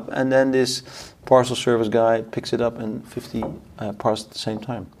to our hub, and then this parcel service guy picks it up and 50 parcels at the same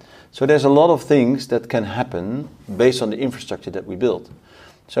time. So there's a lot of things that can happen based on the infrastructure that we built.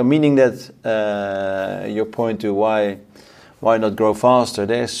 So meaning that your point to why not grow faster,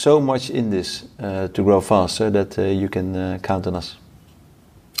 there's so much in this to grow faster that you can count on us.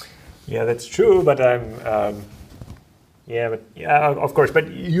 Yeah, that's true, but of course. But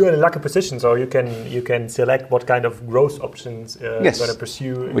you're in a lucky position, so you can select what kind of growth options you're going to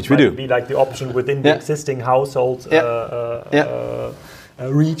pursue. Which we do. Be like the option within the existing household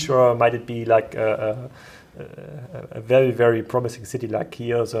reach, or might it be like a very, very promising city like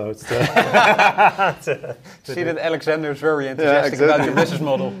Kiel? So it's see that Alexander is very enthusiastic about your business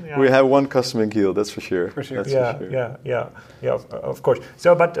model. Yeah. We have one customer in Kiel, that's for sure. For sure. Yeah, of course.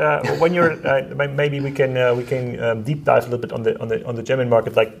 So, but when you're maybe we can deep dive a little bit on the German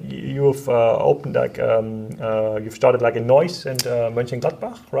market. Like you've opened you've started like in Neuss and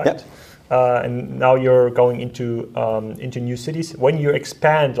Mönchengladbach, right? Yeah. And now you're going into new cities. When you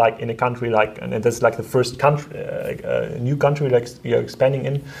expand, like in a country like, and that's like the first country, new country like you're expanding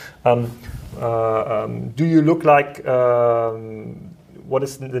in, do you look like what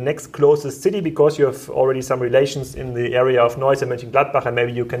is the next closest city, because you have already some relations in the area of Neuss and Mönchengladbach, and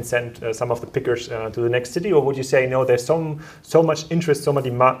maybe you can send some of the pickers to the next city? Or would you say, no, there's so much interest, so much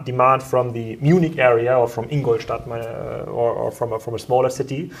demand from the Munich area or from Ingolstadt or from a smaller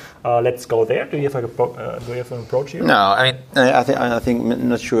city, let's go there? Do you have an approach here? No, I mean, I think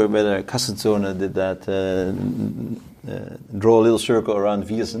not sure whether Kassenzone did that. Draw a little circle around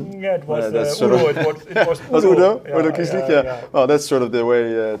Viersen. Yeah, it was Udo. It was Udo? Yeah, Udo Kieslich, yeah. Well, that's sort of the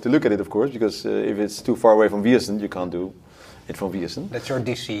way to look at it, of course, because if it's too far away from Viersen, you can't do it from Viersen. That's your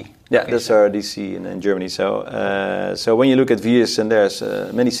DC. Yeah, that's our DC in Germany. So when you look at Viersen, there's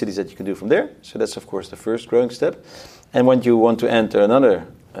many cities that you can do from there. So that's, of course, the first growing step. And when you want to enter another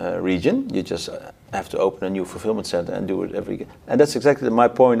region, you just have to open a new fulfillment center and do it and that's exactly my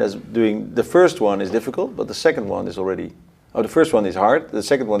point, as doing the first one is difficult, but the second one is the first one is hard, the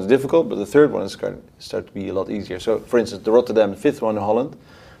second one is difficult, but the third one is start to be a lot easier. So for instance, the Rotterdam, the fifth one in Holland,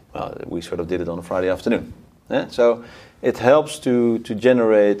 well, we sort of did it on a Friday afternoon. Yeah? So it helps to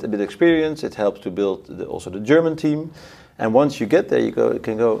generate a bit of experience, it helps to build also the German team, and once you get there, it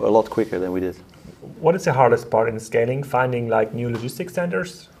can go a lot quicker than we did. What is the hardest part in scaling? Finding like new logistics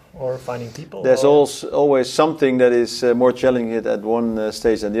centers or finding people? There's always something that is more challenging at one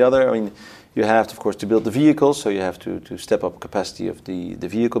stage than the other. I mean, you have to, of course, to build the vehicles, so you have to step up capacity of the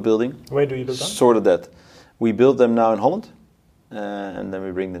vehicle building. Where do you build them? Sort of that. We build them now in Holland, and then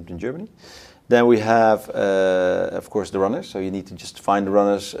we bring them to Germany. Then we have, of course, the runners. So you need to just find the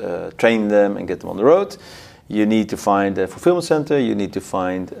runners, train them, and get them on the road. You need to find a fulfillment center. You need to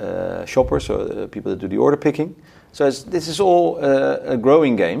find shoppers, so people that do the order picking. So this is all a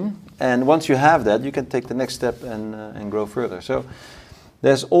growing game. And once you have that, you can take the next step and grow further. So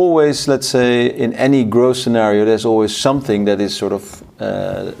there's always, let's say, in any growth scenario, there's always something that is sort of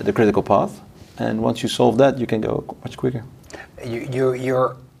the critical path. And once you solve that, you can go much quicker.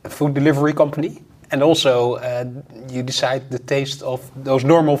 You're a food delivery company. And also, you decide the taste of those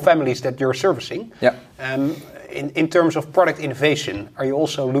normal families that you're servicing. Yeah. In terms of product innovation, are you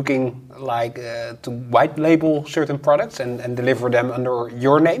also looking like to white label certain products and deliver them under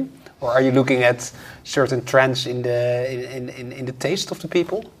your name, or are you looking at certain trends in the taste of the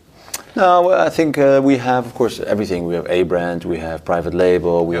people? No, I think we have, of course, everything. We have A brand, we have private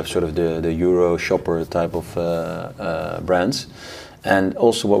label, we have sort of the Euro shopper type of brands. And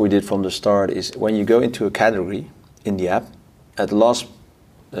also what we did from the start is when you go into a category in the app, at the last,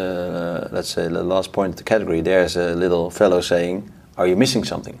 let's say the last point of the category, there's a little fellow saying, are you missing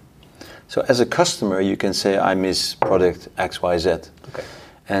something? So as a customer, you can say, I miss product XYZ. Okay.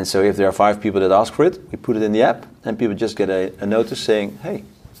 And so if there are 5 people that ask for it, we put it in the app, and people just get a notice saying, hey,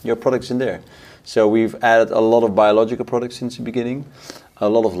 your product's in there. So we've added a lot of biological products since the beginning, a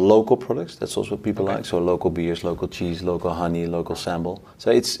lot of local products. That's also what people like. So local beers, local cheese, local honey, local sample.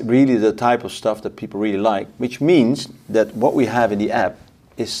 So it's really the type of stuff that people really like, which means that what we have in the app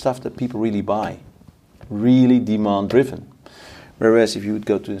is stuff that people really buy, really demand-driven. Whereas if you would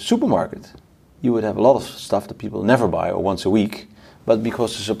go to the supermarket, you would have a lot of stuff that people never buy or once a week, but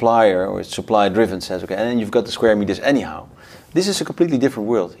because the supplier or it's supply-driven says, okay, and then you've got the square meters anyhow. This is a completely different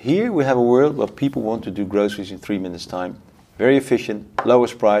world. Here we have a world where people want to do groceries in 3 minutes time. Very efficient,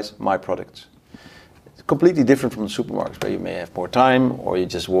 lowest price, my products. It's completely different from the supermarkets where you may have more time or you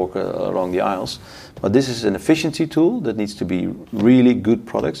just walk along the aisles. But this is an efficiency tool that needs to be really good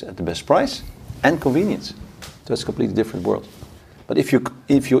products at the best price and convenience. So it's a completely different world. But if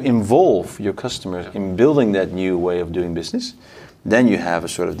you involve your customers in building that new way of doing business, then you have a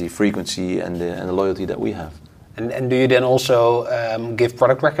sort of the frequency and the loyalty that we have. And do you then also give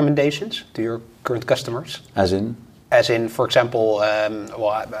product recommendations to your current customers? As in? As in, for example,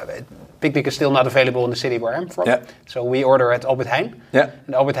 Picnic is still not available in the city where I'm from. Yeah. So we order at Albert Heijn. Yeah.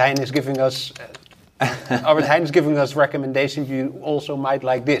 And Albert Heijn is giving us Albert Heijn is giving us recommendations. You also might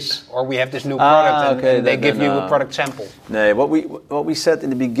like this, or we have this new product, and they give you a product sample. No, what we said in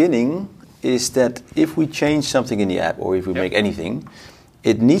the beginning is that if we change something in the app, or if we make anything,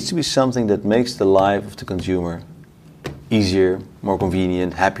 it needs to be something that makes the life of the consumer easier, more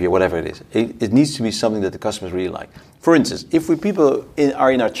convenient, happier, whatever it is. It needs to be something that the customers really like. For instance, if people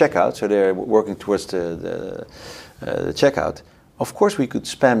are in our checkout, so they're working towards the checkout, of course we could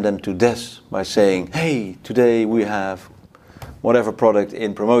spam them to death by saying, hey, today we have whatever product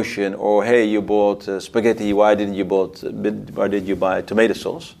in promotion, or hey, you bought spaghetti, why did you buy tomato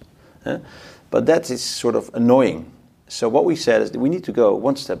sauce? But that is sort of annoying. So what we said is that we need to go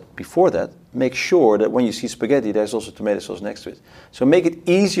one step before that, make sure that when you see spaghetti, there's also tomato sauce next to it. So make it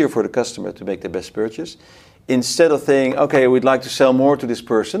easier for the customer to make the best purchase, instead of saying, okay, we'd like to sell more to this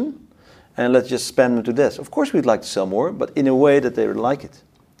person, and let's just spam them to death. Of course we'd like to sell more, but in a way that they would like it.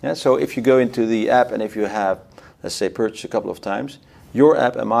 Yeah? So if you go into the app, and if you have, let's say, purchased a couple of times, your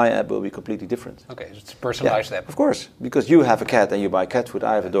app and my app will be completely different. Okay, so it's a personalized app. Of course, because you have a cat and you buy cat food,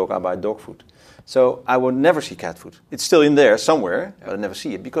 I have a dog, I buy dog food. So I will never see cat food. It's still in there somewhere, but I never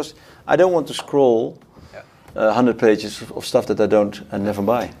see it, because I don't want to scroll 100 pages of stuff that I don't and never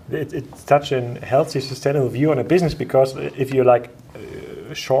buy. It's such a healthy, sustainable view on a business, because if you're like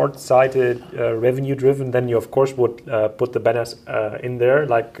short-sighted, revenue-driven, then you of course would put the banners in there,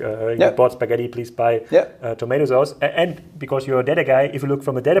 like you bought spaghetti, please buy tomato sauce. And because you're a data guy, if you look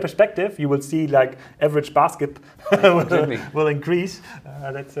from a data perspective, you will see like average basket will increase.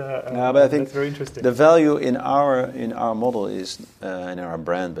 But I think that's very interesting. The value in our model is in our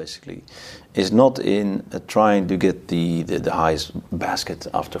brand basically is not in trying to get the highest basket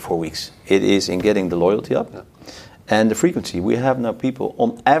after 4 weeks. It is in getting the loyalty up. Yeah. And the frequency. We have now people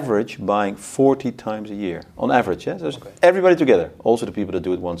on average buying 40 times a year. On average, yeah? So everybody together. Also the people that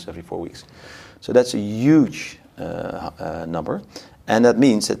do it once every 4 weeks. So that's a huge number. And that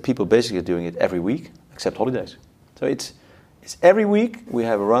means that people basically are doing it every week, except holidays. So it's every week we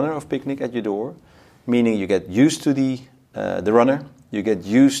have a runner of Picnic at your door, meaning you get used to the runner, you get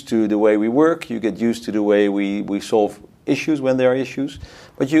used to the way we work, you get used to the way we solve issues when there are issues,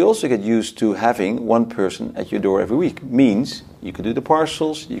 but you also get used to having one person at your door every week. Means you could do the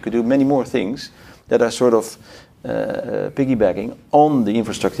parcels, you could do many more things that are sort of piggybacking on the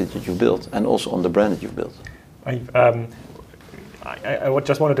infrastructure that you've built and also on the brand that you've built. I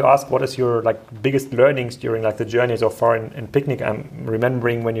just wanted to ask, what is your biggest learnings during the journey so far in Picnic? I'm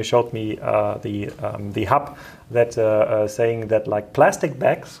remembering when you showed me the hub that saying that plastic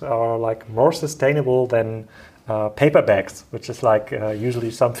bags are more sustainable than paper bags, which is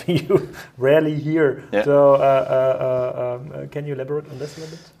usually something you rarely hear. Yeah. So can you elaborate on this a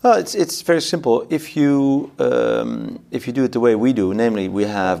little bit? Well, it's very simple. If you do it the way we do, namely we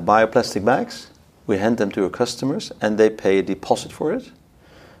have bioplastic bags, we hand them to our customers and they pay a deposit for it.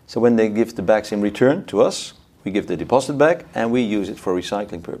 So when they give the bags in return to us, we give the deposit back and we use it for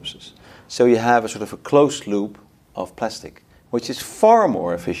recycling purposes. So you have a sort of a closed loop of plastic, which is far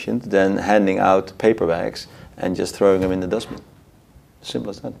more efficient than handing out paper bags and just throwing them in the dustbin.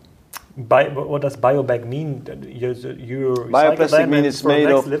 Simple as that. What does biobag mean? Bioplastic means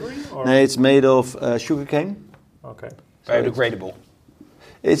it's made of sugarcane. Okay. So biodegradable.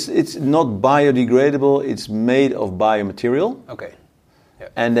 It's not biodegradable. It's made of biomaterial. Okay. Yeah.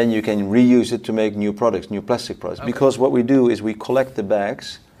 And then you can reuse it to make new products, new plastic products. Okay. Because what we do is we collect the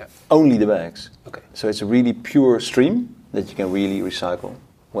bags, only the bags. Okay. So it's a really pure stream that you can really recycle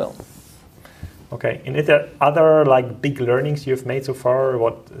well. Okay, and is there other like big learnings you've made so far?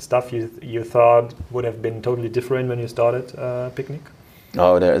 What stuff you thought would have been totally different when you started Picnic?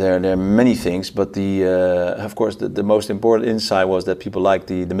 Oh, there are many things, but of course the most important insight was that people like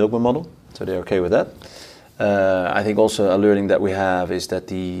the milkman model, so they're okay with that. I think also a learning that we have is that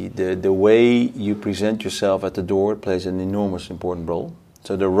the way you present yourself at the door plays an enormous important role.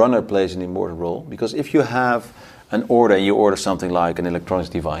 So the runner plays an important role, because if you have an order, you order something like an electronics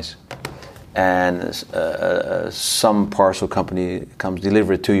device, and some parcel company comes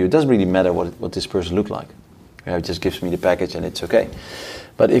deliver it to you, it doesn't really matter what this person looks like. It just gives me the package and it's okay.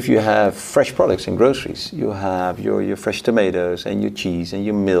 But if you have fresh products in groceries, you have your fresh tomatoes and your cheese and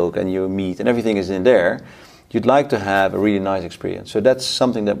your milk and your meat and everything is in there, you'd like to have a really nice experience. So that's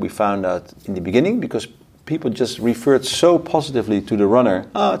something that we found out in the beginning, because people just referred so positively to the runner.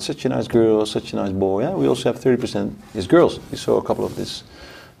 Oh, it's such a nice girl, such a nice boy. Yeah, we also have 30% is girls. We saw a couple of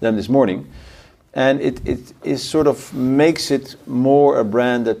them this morning. And it sort of makes it more a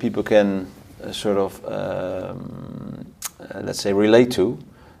brand that people can let's say, relate to,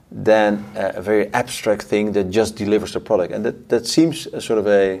 than a very abstract thing that just delivers the product. And that seems a sort of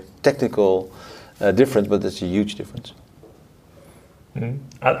a technical difference, but it's a huge difference. Mm-hmm.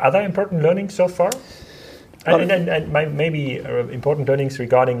 Are there important learnings so far? And maybe important learnings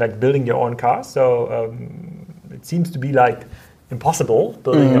regarding like building your own cars. So it seems to be like impossible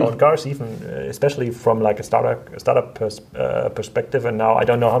building your own cars, even especially from like a startup perspective. And now I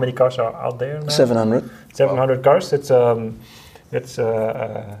don't know how many cars are out there now. 700 cars. It's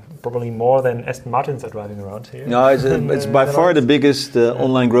probably more than Aston Martins are driving around here. No, it's by far the biggest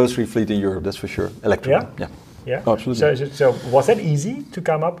online grocery fleet in Europe. That's for sure. Electric. Yeah. Oh, absolutely. So was that easy to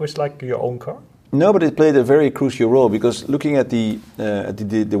come up with like your own car? No, but it played a very crucial role, because looking at the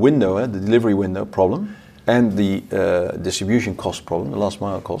window, the delivery window problem, and the distribution cost problem, the last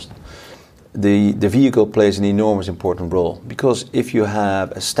mile cost, the vehicle plays an enormous important role. Because if you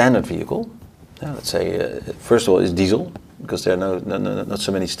have a standard vehicle, let's say, first of all, it's diesel, because there are not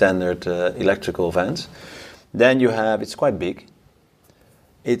so many standard electrical vans. Then it's quite big.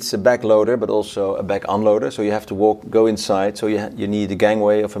 It's a back loader, but also a back unloader, so you have to go inside, so you need a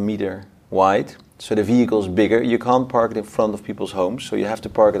gangway of 1 meter wide. So the vehicle is bigger. You can't park it in front of people's homes, so you have to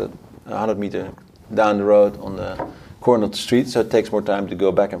park it 100 meters down the road on the corner of the street, so it takes more time to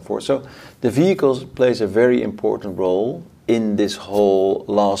go back and forth. So the vehicles plays a very important role in this whole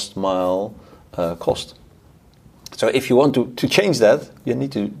last mile cost. So if you want to change that, you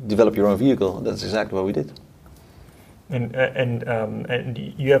need to develop your own vehicle. That's exactly what we did. And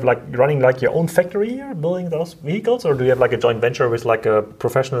you have like running like your own factory here, building those vehicles, or do you have like a joint venture with like a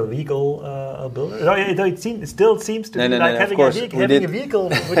professional vehicle builder? No, it still seems to be like having a vehicle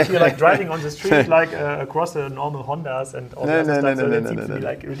which you're like driving on the street like across the normal Hondas and all that stuff. So that seems to be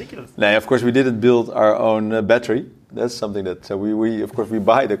like ridiculous. No, of course we didn't build our own battery. That's something that we of course we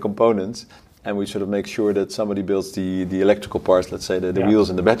buy the components. And we sort of make sure that somebody builds the electrical parts, let's say the wheels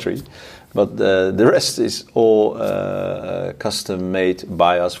and the battery. But the rest is all custom made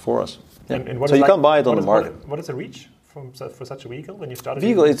by us for us. Yeah. And so you can't buy it on the market. What is the reach for such a vehicle when you start a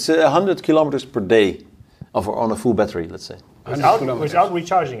vehicle? It's 100 kilometers per day on a full battery, let's say. Without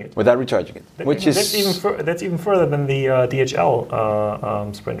recharging it? Without recharging it. That's even further than the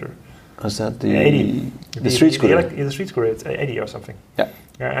DHL Sprinter. Is that the 80? The street scooter? The street scooter, it's 80 or something. Yeah.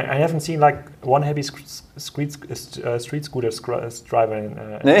 I haven't seen like one heavy street scooter driver.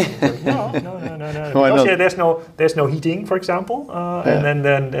 No. Because there's no heating, for example, and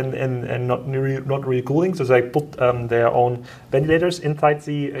not really cooling. So they put their own ventilators inside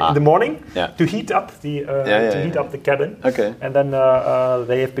in the morning to heat up the cabin. Okay. And then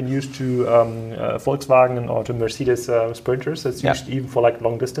they have been used to Volkswagen or to Mercedes Sprinters. That's used even for like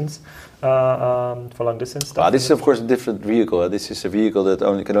long distance. Stuff. This is of course a different vehicle. This is a vehicle that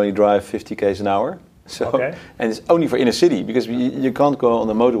can only drive 50 km an hour. So, and it's only for inner city, because you can't go on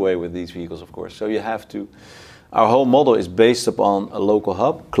the motorway with these vehicles, of course. So you have to. Our whole model is based upon a local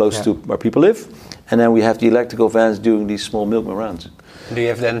hub close to where people live, and then we have the electrical vans doing these small milkman rounds. Do you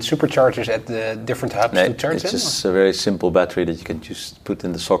have then superchargers at the different hubs to charge them? It's just a very simple battery that you can just put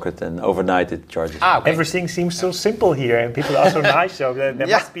in the socket, and overnight it charges. Everything seems so simple here, and people are so nice. So there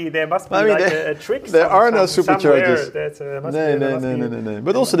must be a trick. There are no superchargers. No.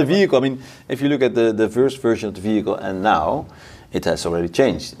 But also the vehicle. I mean, if you look at the first version of the vehicle and now, it has already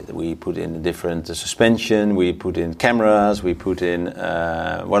changed. We put in a different suspension, we put in cameras, we put in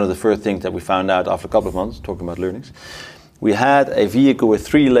one of the first things that we found out after a couple of months, talking about learnings, we had a vehicle with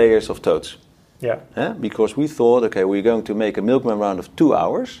 3 layers of totes. Because we thought, okay, we're going to make a milkman round of 2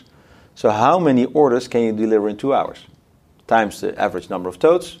 hours, so how many orders can you deliver in 2 hours? Times the average number of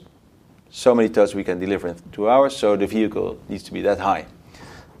totes, so many totes we can deliver in 2 hours, so the vehicle needs to be that high.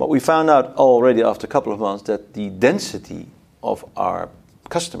 But we found out already after a couple of months that the density of our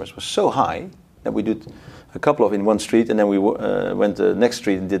customers was so high that we did a couple of in one street, and then we went the next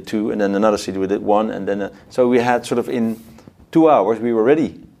street and did 2, and then another street we did 1, and then so we had sort of in 2 hours we were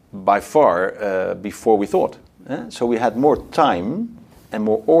ready by far before we thought. So we had more time and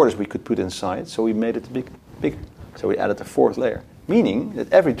more orders we could put inside, so we made it bigger. So we added a 4th layer, meaning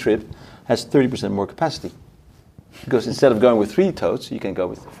that every trip has 30% more capacity. Because instead of going with 3 totes, you can go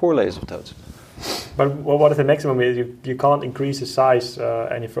with 4 layers of totes. But what is the maximum? You can't increase the size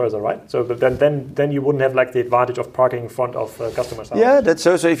any further, right? So then you wouldn't have like the advantage of parking in front of customers' houses. Yeah, that's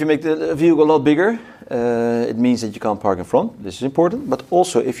so. So if you make the vehicle a lot bigger, it means that you can't park in front. This is important. But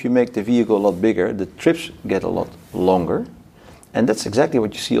also, if you make the vehicle a lot bigger, the trips get a lot longer. And that's exactly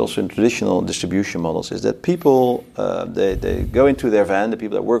what you see also in traditional distribution models, is that people, they go into their van, the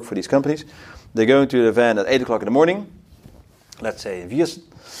people that work for these companies, they go into the van at 8 o'clock in the morning, let's say in Viersen,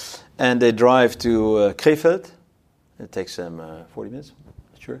 and they drive to Krefeld. It takes them 40 minutes,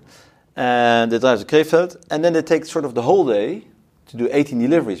 not sure. And they drive to Krefeld, and then they take sort of the whole day to do 18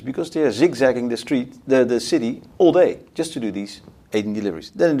 deliveries, because they are zigzagging the city all day, just to do these 18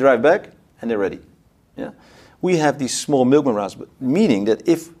 deliveries. Then they drive back, and they're ready. Yeah. We have these small milkman routes, meaning that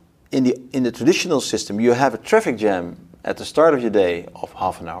if in the traditional system you have a traffic jam at the start of your day of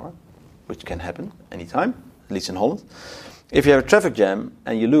half an hour, which can happen anytime, at least in Holland. If you have a traffic jam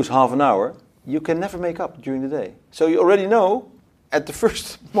and you lose half an hour, you can never make up during the day. So you already know at the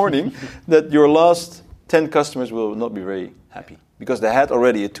first morning that your last 10 customers will not be very happy, because they had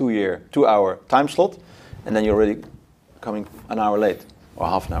already a 2-hour time slot, and then you're already coming an hour late or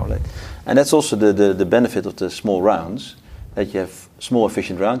half an hour late. And that's also the benefit of the small rounds, that you have small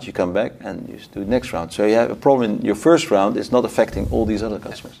efficient rounds, you come back and you do the next round. So you have a problem in your first round, it's not affecting all these other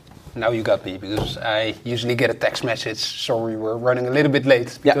customers. Now you got me, because I usually get a text message, sorry, we're running a little bit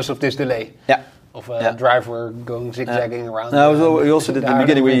late because of this delay. Yeah. Of a driver going zigzagging around. No, we also did in the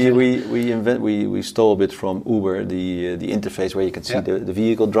beginning. We stole a bit from Uber, the interface where you can see the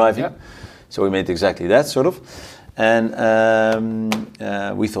vehicle driving. Yeah. So we made exactly that sort of, and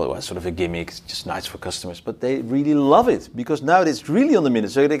we thought it was sort of a gimmick, it's just nice for customers, but they really love it, because now it's really on the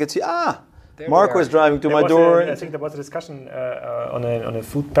minute, so they can see Marco is driving to my door. I think there was a discussion on a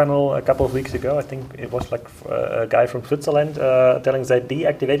food panel a couple of weeks ago. I think it was like a guy from Switzerland telling they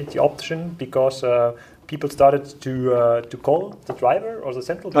deactivated the option because people started to call the driver or the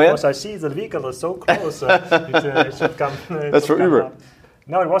central, because I see the vehicle is so close. It should come. That's for Uber. Up.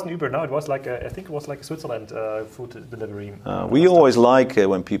 No, it wasn't Uber. No, it was like I think it was like a Switzerland food delivery. We always like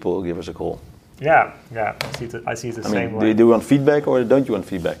when people give us a call. Yeah, I see the same way. Do you want feedback or don't you want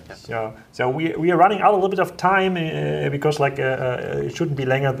feedback? Yeah. So we are running out a little bit of time because it shouldn't be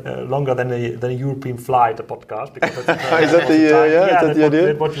longer than a European flight, the podcast. Because is that the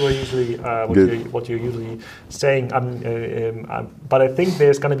idea? That's what you're usually saying. But I think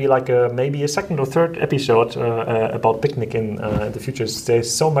there's going to be like maybe a second or third episode about Picnic in the future.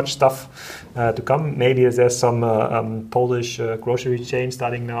 There's so much stuff to come. Maybe there's some Polish grocery chain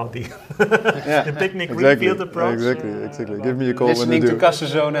starting now. The Picnic Greenfield approach. Exactly. Give me a call listening when you do. to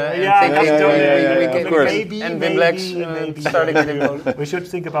Kassenzone Of course. And Wimlex starting with we should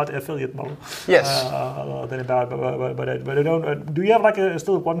think about affiliate model. Yes. But I don't. Do you have like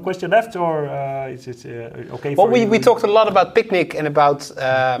still one question left, or is it okay? Well, we talked a lot about Picnic and about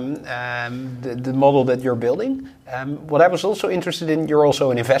the model that you're building. What I was also interested in, you're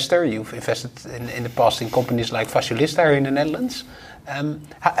also an investor. You've invested in the past in companies like Faciolista here in the Netherlands. And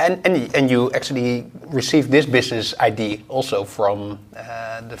you actually received this business idea also from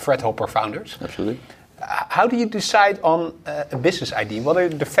the Fred Hopper founders. Absolutely. How do you decide on a business idea? What are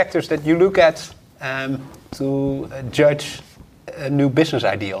the factors that you look at to judge a new business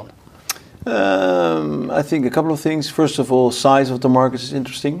idea on? I think a couple of things. First of all, size of the market is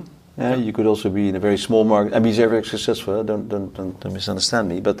interesting. You could also be in a very small market and be very successful. Don't misunderstand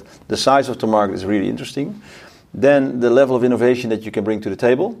me. But the size of the market is really interesting. Then the level of innovation that you can bring to the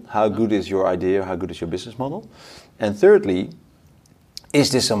table. How good is your idea? How good is your business model? And thirdly, is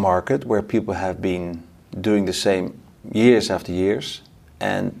this a market where people have been doing the same years after years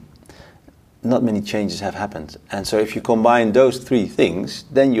and not many changes have happened? And so if you combine those three things,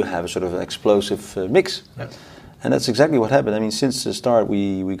 then you have a sort of an explosive mix. And that's exactly what happened. I mean, since the start,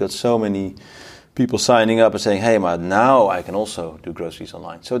 we got so many people signing up and saying, hey, now I can also do groceries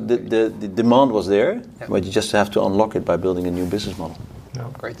online. So the demand was there, but you just have to unlock it by building a new business model. Yeah.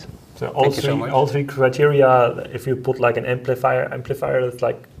 Great. So all three criteria, if you put like an amplifier,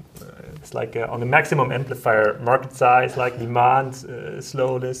 it's like on the maximum amplifier, market size, like demand,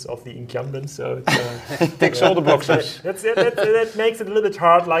 slowness of the incumbents. So it ticks all the boxes. That makes it a little bit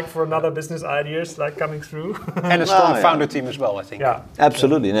hard, like for another business ideas like coming through. And a strong founder team as well, I think. Yeah,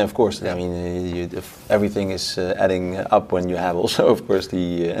 absolutely, and of course, I mean, everything is adding up when you have also, of course,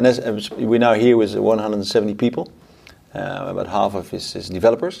 and as we're now here with 170 people, about half of is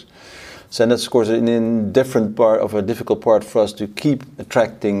developers. So that's, of course, a difficult part for us to keep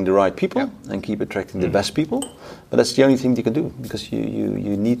attracting the right people and keep attracting the best people. But that's the only thing you can do, because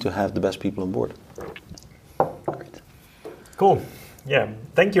you need to have the best people on board. Great. Cool. Yeah,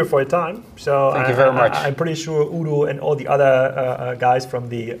 thank you for your time. So thank you very much. I'm pretty sure Udo and all the other guys from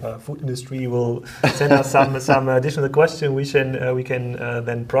the food industry will send us some additional questions we can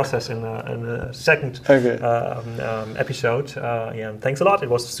then process in a second episode. Thanks a lot. It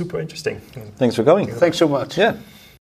was super interesting. Thanks for coming. Thanks so much. Yeah.